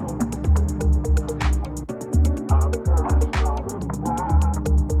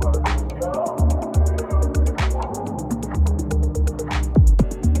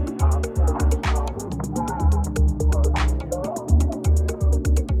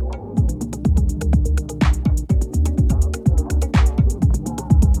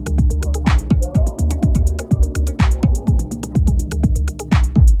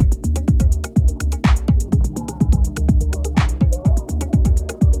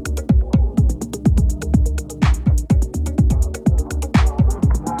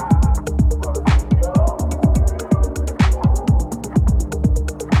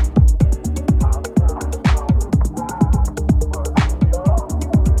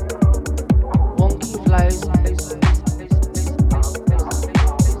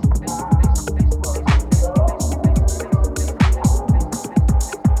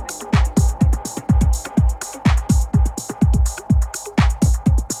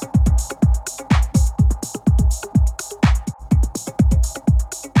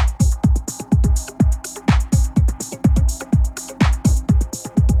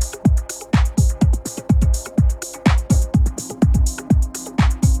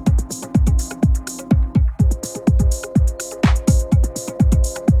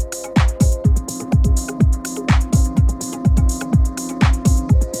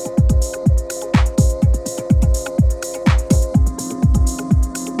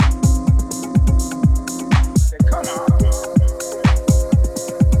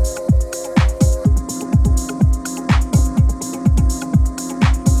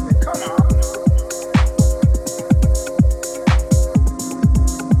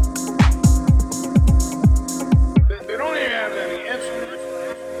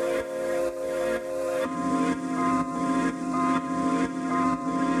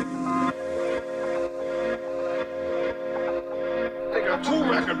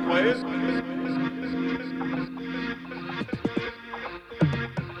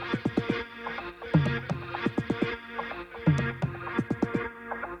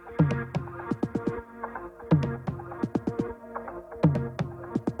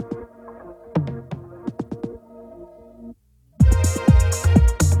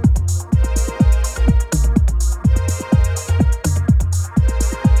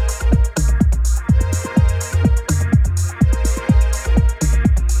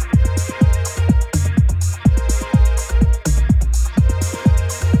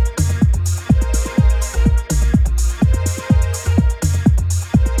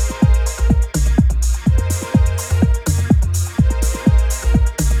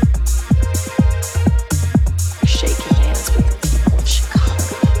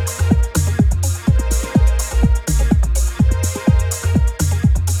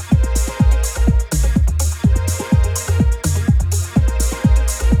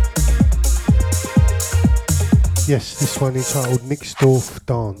 Yes, this one entitled Nixdorf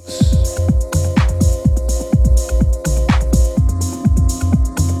Dance.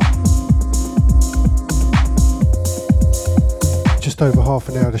 Just over half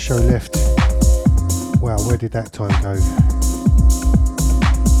an hour of the show left. Wow, where did that time go?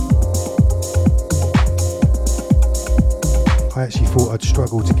 I actually thought I'd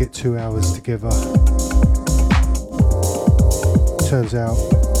struggle to get 2 hours together. Turns out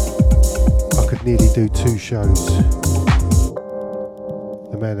I could nearly do 2 shows.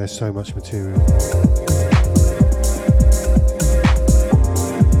 The man has so much material.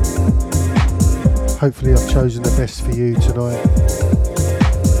 Hopefully I've chosen the best for you tonight.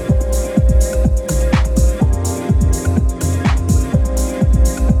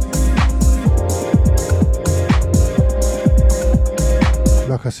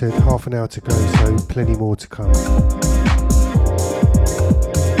 Like I said, half an hour to go, so plenty more to come.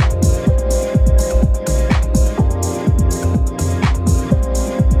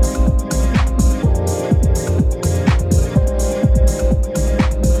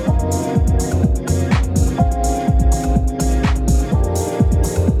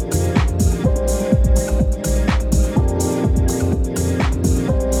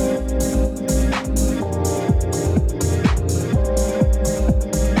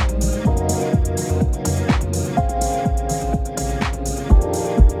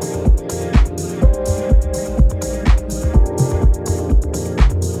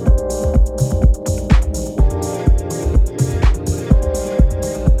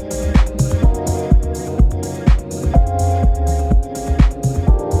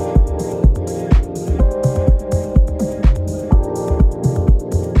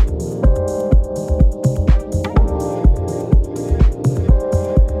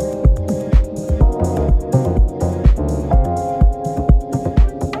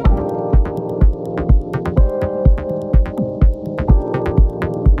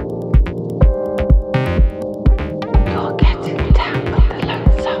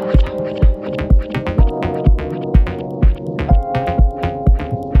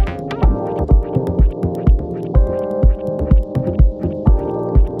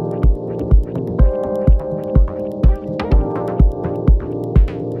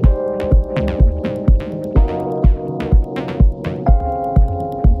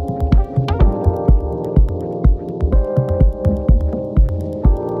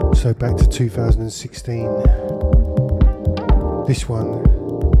 Also back to 2016. This one,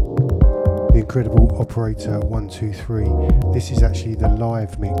 the incredible Operator 123. This is actually the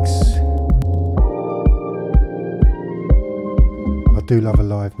live mix. I do love a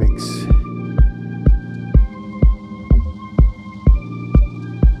live mix.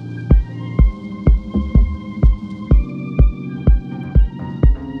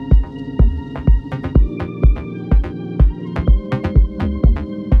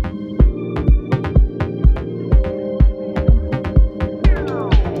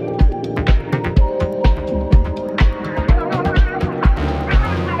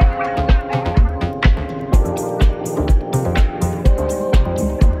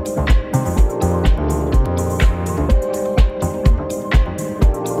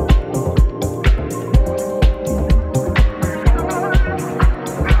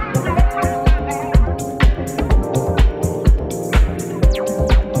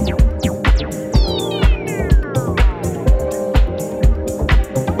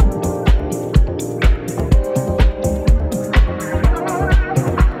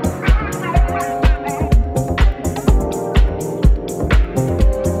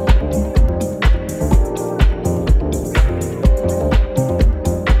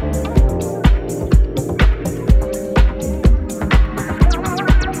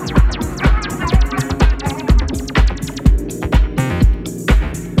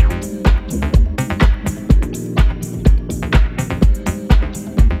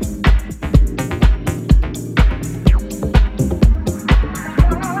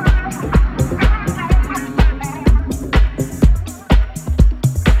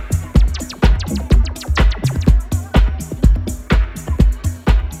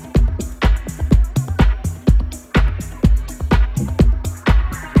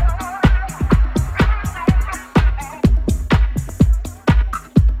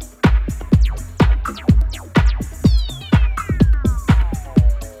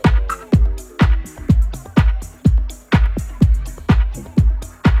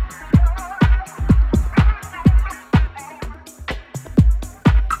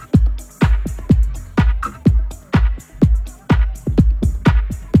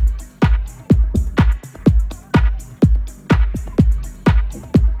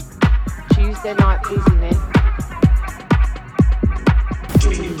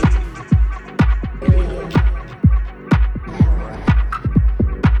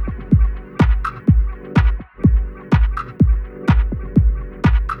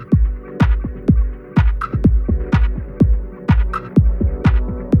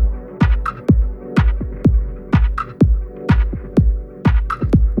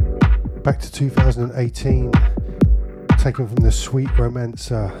 Back to 2018, taken from the Sweet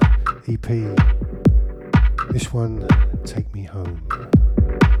Romancer EP. This one, Take Me Home.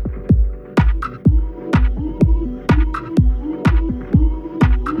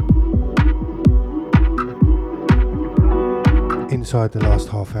 Inside the last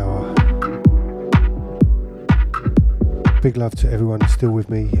half hour. Big love to everyone still with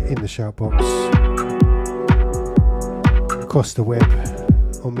me in the shout box, across the web,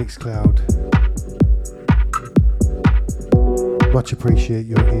 on Mixcloud. Much appreciate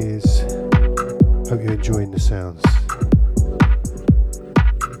your ears. Hope you're enjoying the sounds.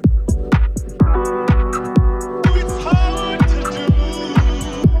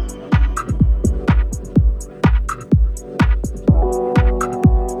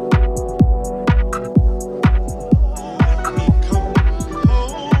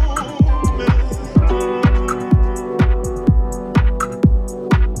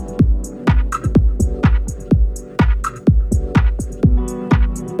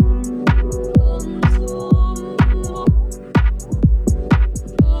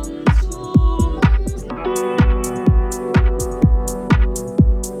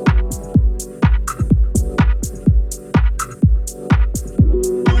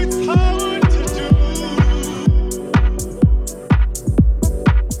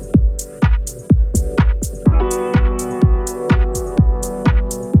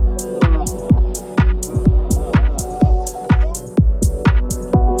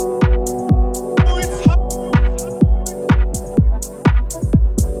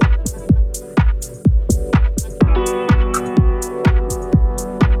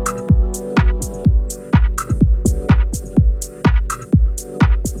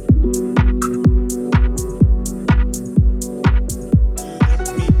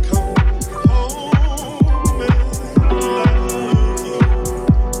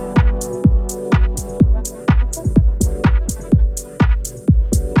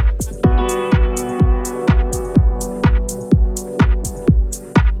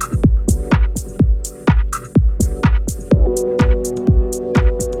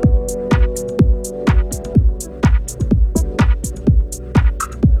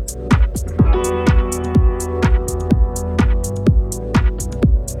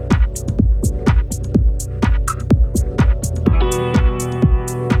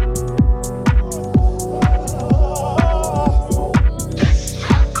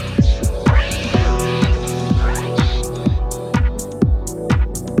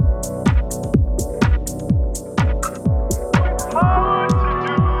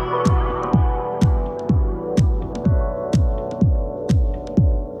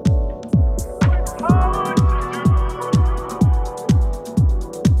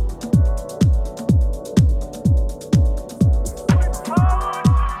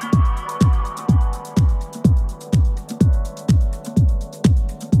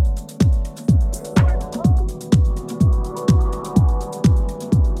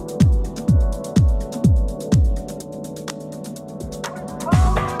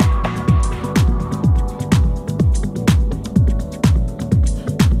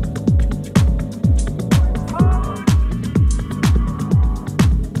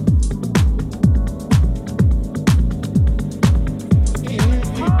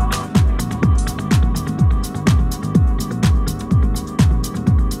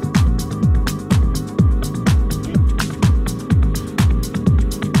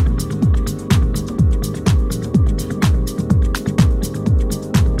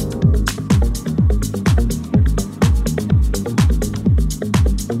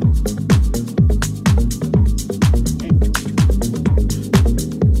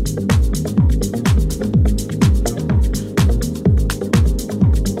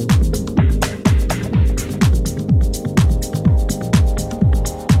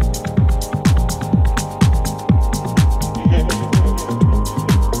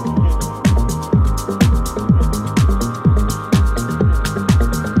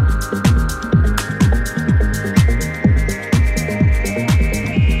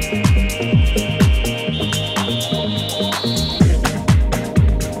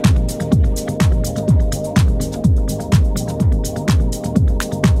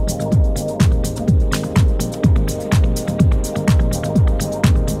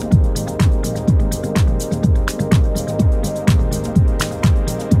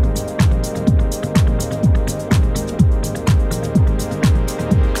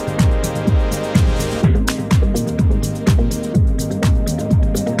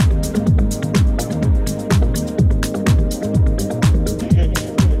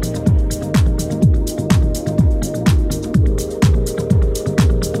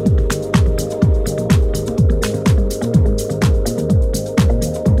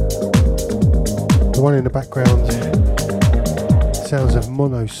 The one in the background, sounds of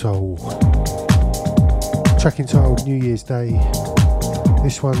Mono Soul. Track entitled New Year's Day.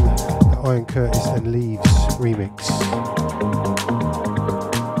 This one, the Ian Curtis and Leaves remix.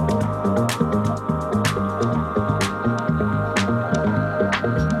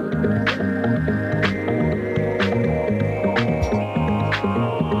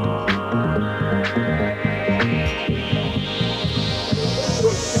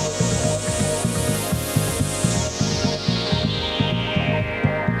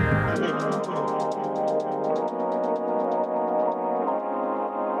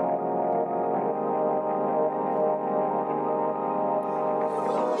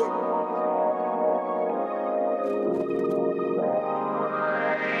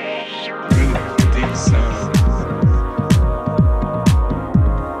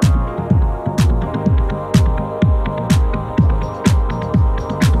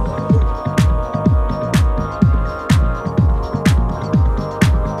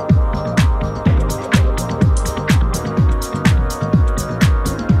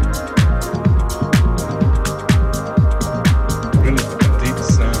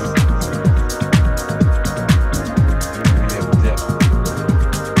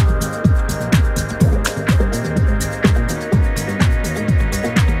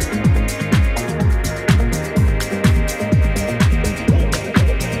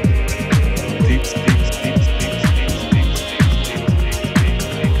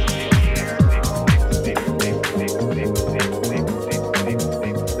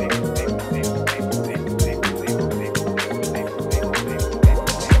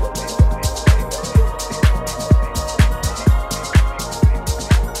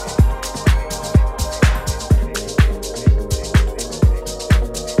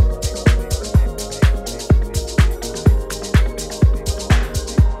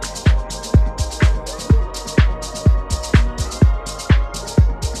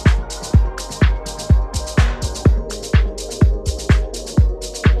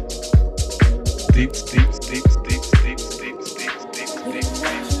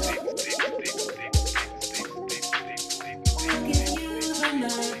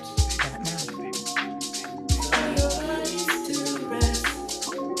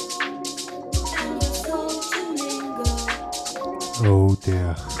 Oh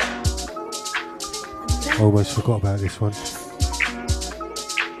dear. Almost forgot about this one.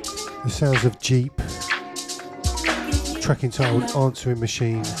 The sounds of Jeep. Track entitled Answering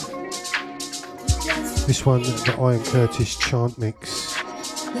Machine. This one, the Ian Curtis chant mix.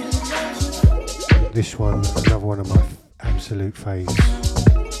 This one, another one of my absolute faves.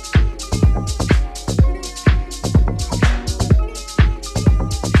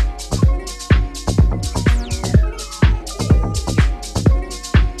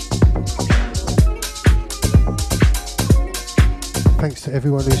 Thanks to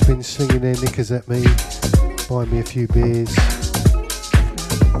everyone who's been slinging their knickers at me, buying me a few beers.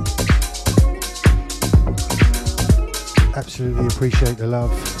 Absolutely appreciate the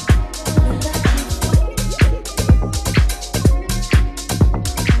love.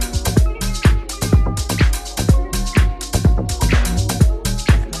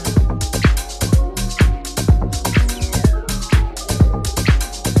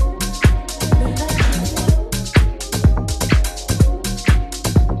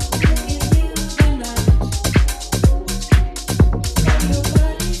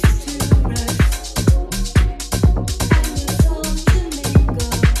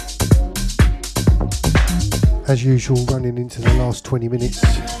 As usual, running into the last 20 minutes.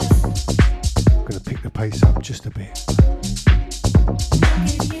 I'm going to pick the pace up just a bit.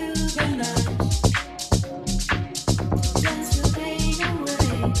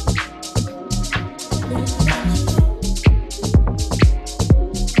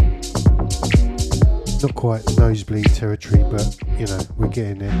 Not quite nosebleed territory, but you know, we're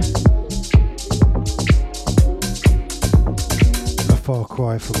getting there. A far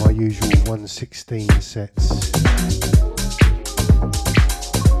cry from our usual 116 sets.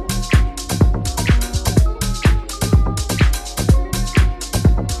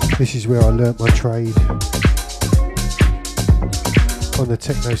 This is where I learnt my trade on the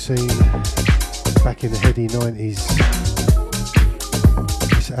techno scene back in the heady 90s.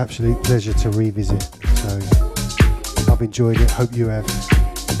 It's an absolute pleasure to revisit, so I've enjoyed it, hope you have.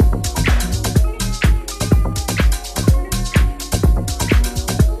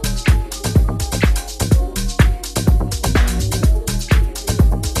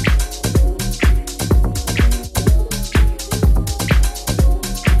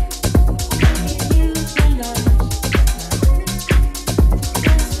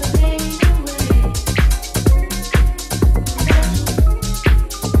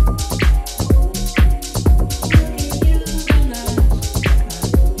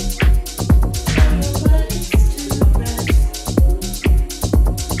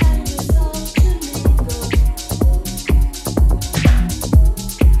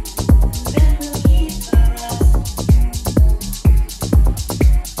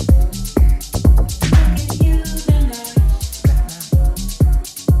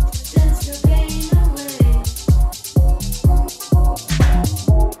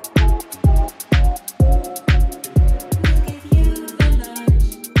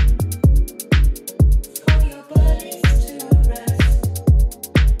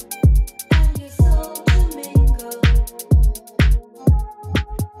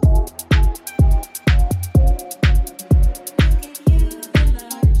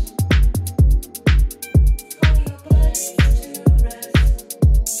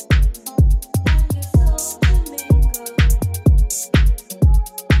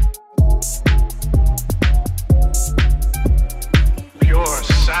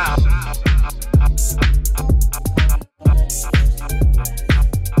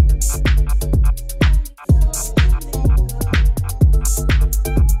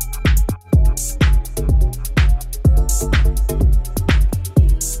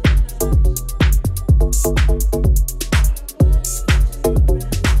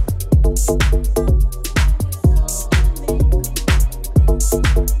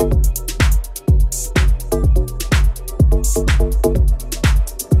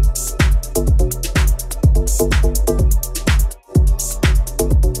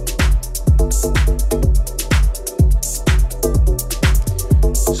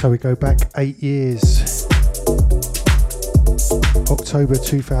 So we go back 8 years, October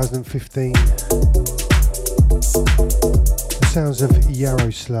 2015. The sounds of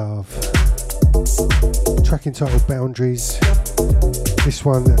Yaroslav. Track entitled Boundaries. This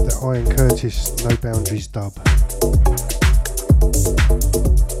one, the Ian Curtis No Boundaries dub.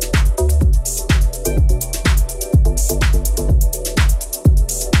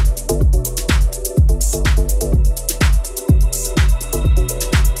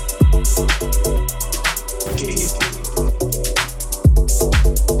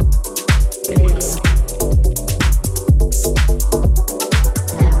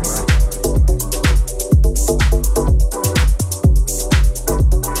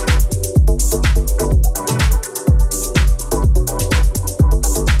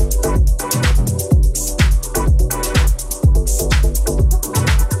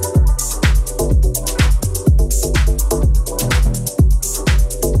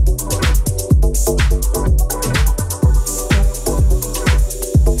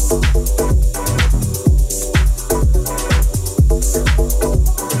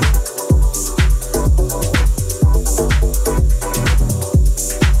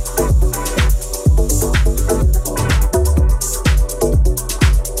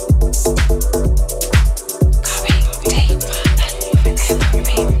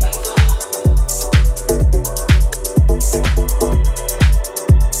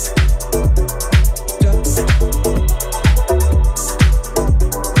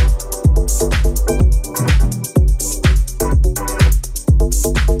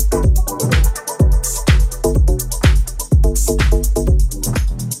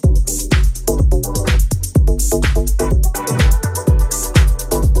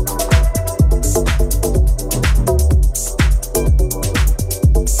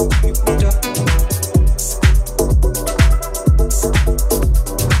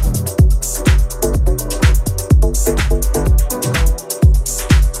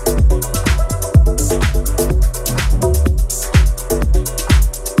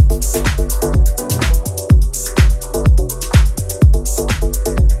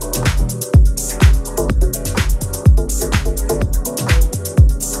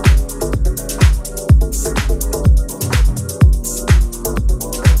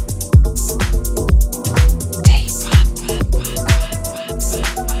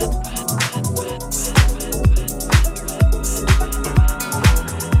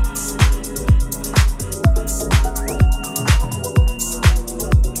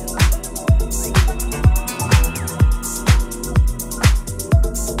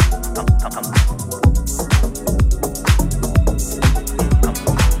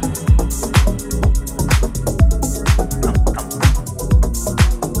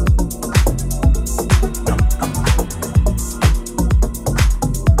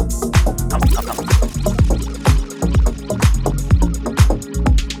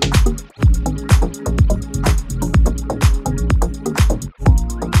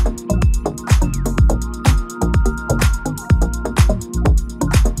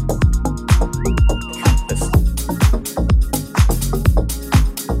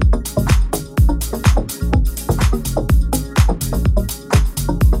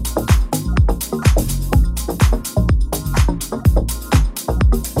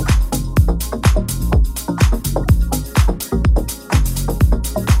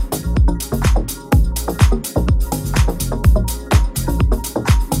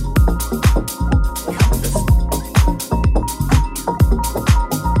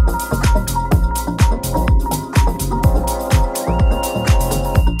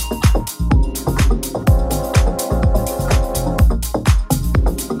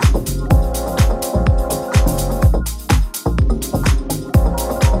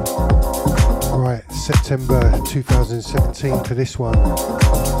 September 2017 for this one.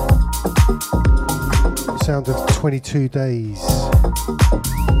 Sound of 22 days.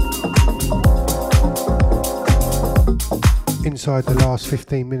 Inside the last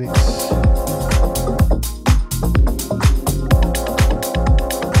 15 minutes.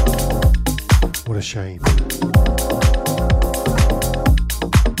 What a shame.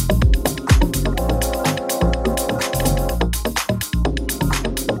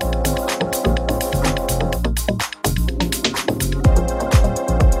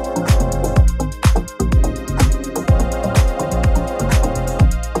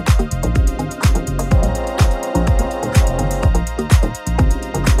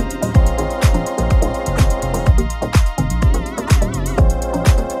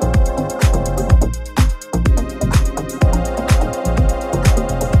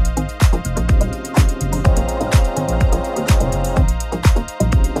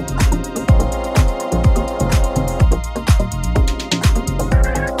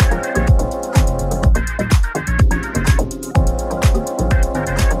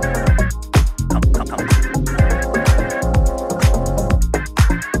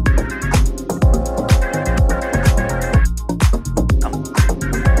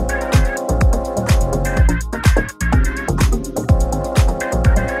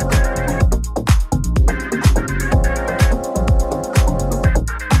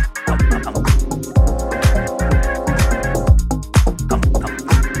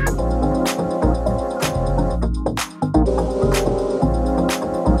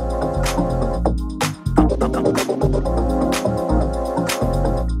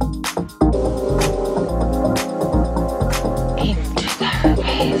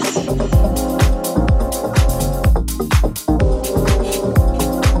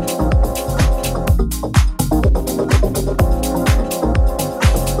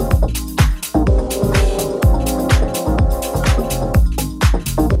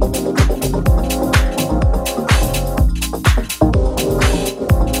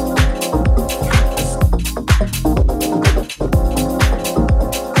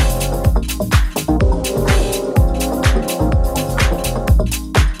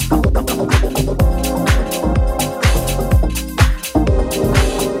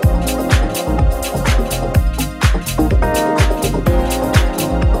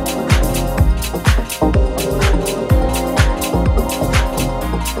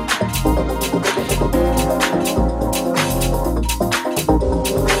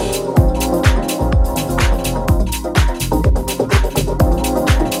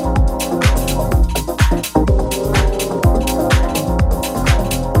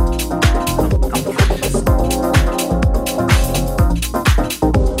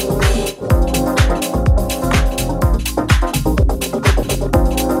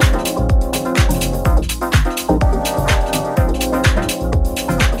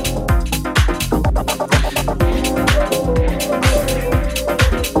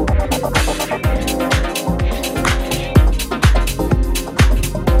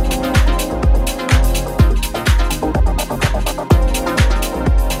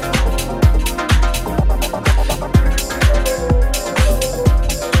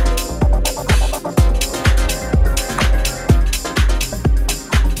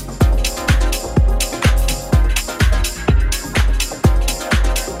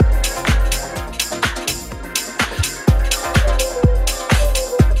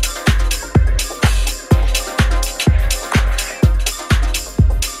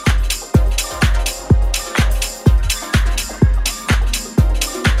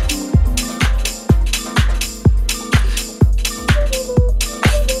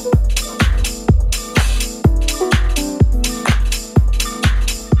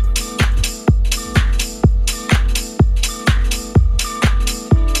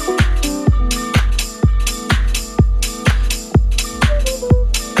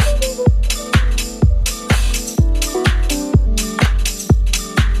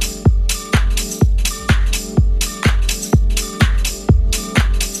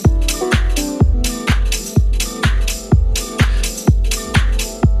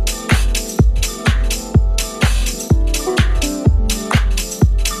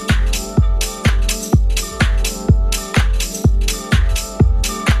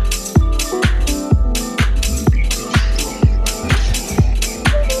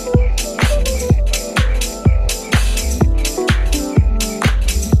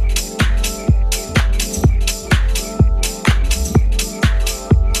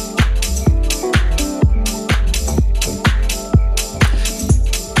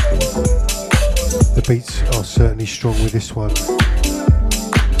 The beats are certainly strong with this one.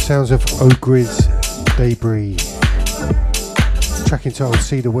 Sounds of O'Griz Debris. Track entitled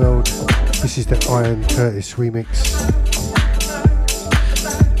See the World. This is the Ian Curtis remix.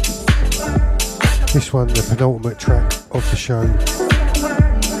 This one, the penultimate track of the show.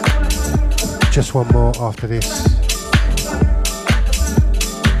 Just one more after this.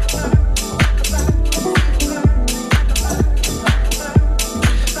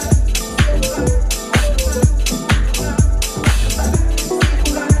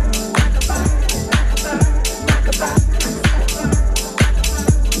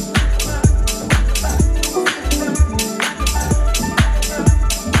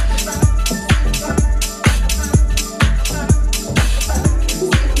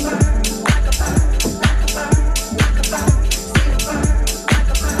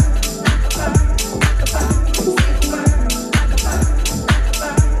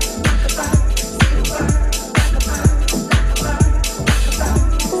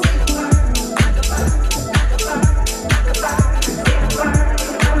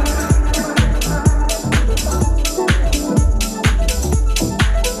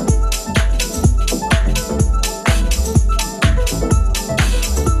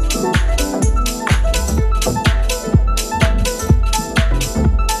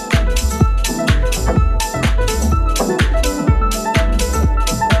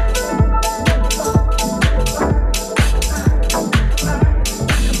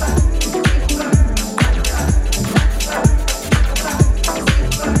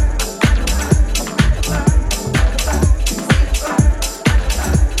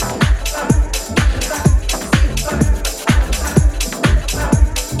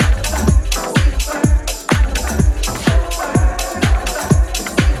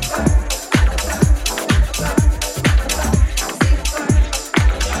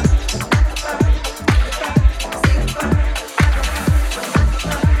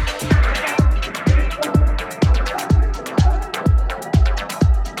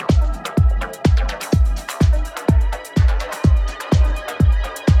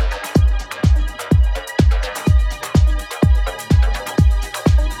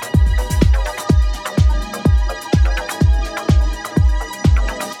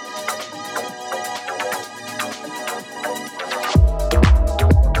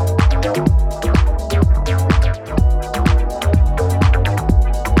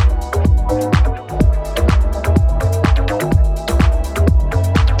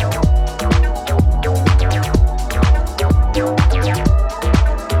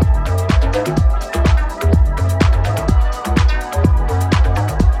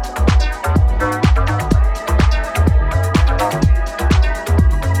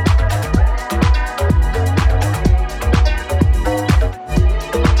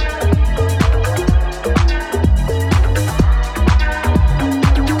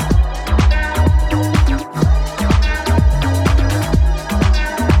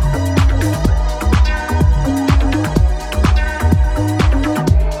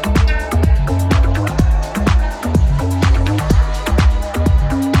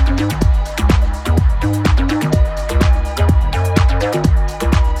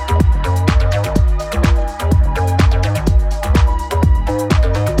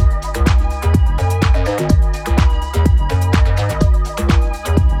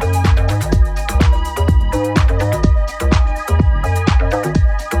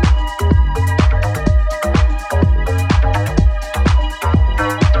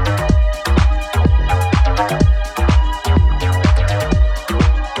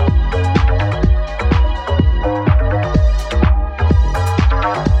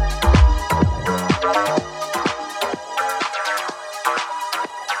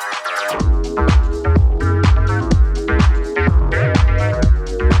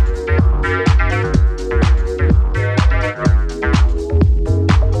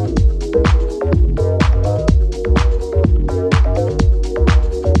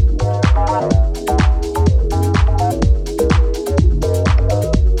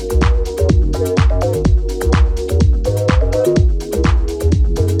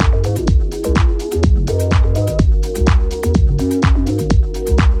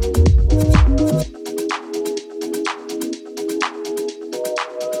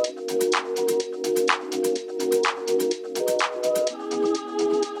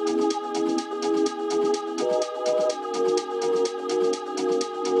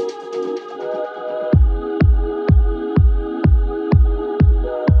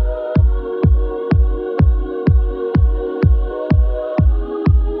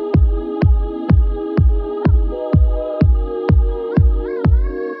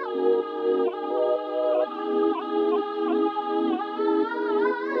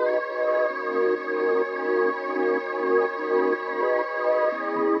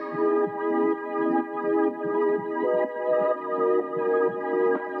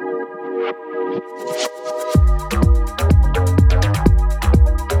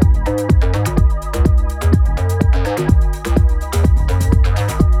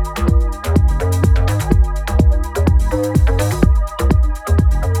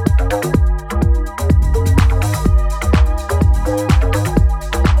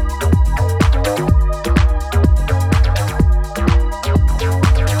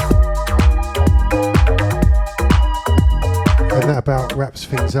 about wraps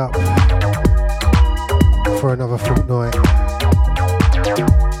things up for another fortnight.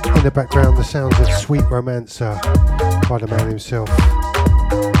 In the background, the sounds of Sweet Romancer by the man himself.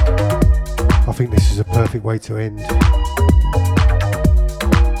 I think this is a perfect way to end.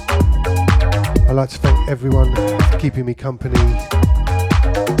 I'd like to thank everyone for keeping me company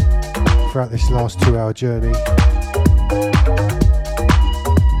throughout this last 2-hour journey.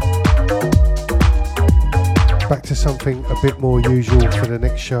 Back to something a bit more usual for the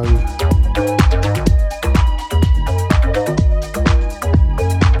next show.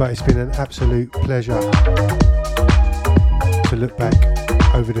 But it's been an absolute pleasure to look back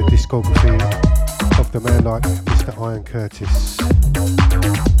over the discography of the man like Mr. Ian Curtis.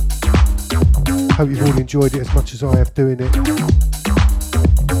 Hope you've all enjoyed it as much as I have doing it.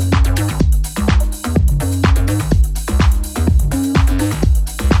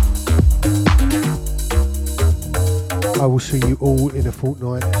 I will see you all in a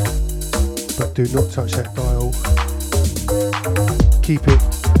fortnight, but do not touch that dial. Keep it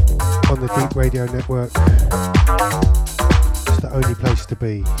on the D3EP Radio Network. It's the only place to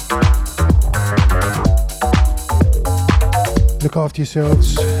be. Look after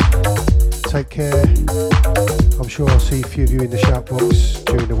yourselves. Take care. I'm sure I'll see a few of you in the shout box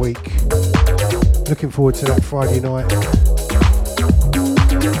during the week. Looking forward to that Friday night.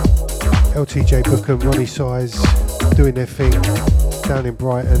 LTJ Bookham, Ronnie Size doing their thing down in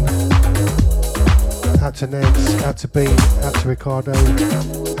Brighton. Out to Nance, out to Bean, out to Ricardo,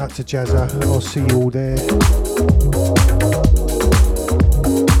 out to Jazza. I'll see you all there.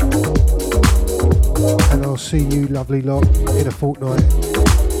 And I'll see you lovely lot in a fortnight.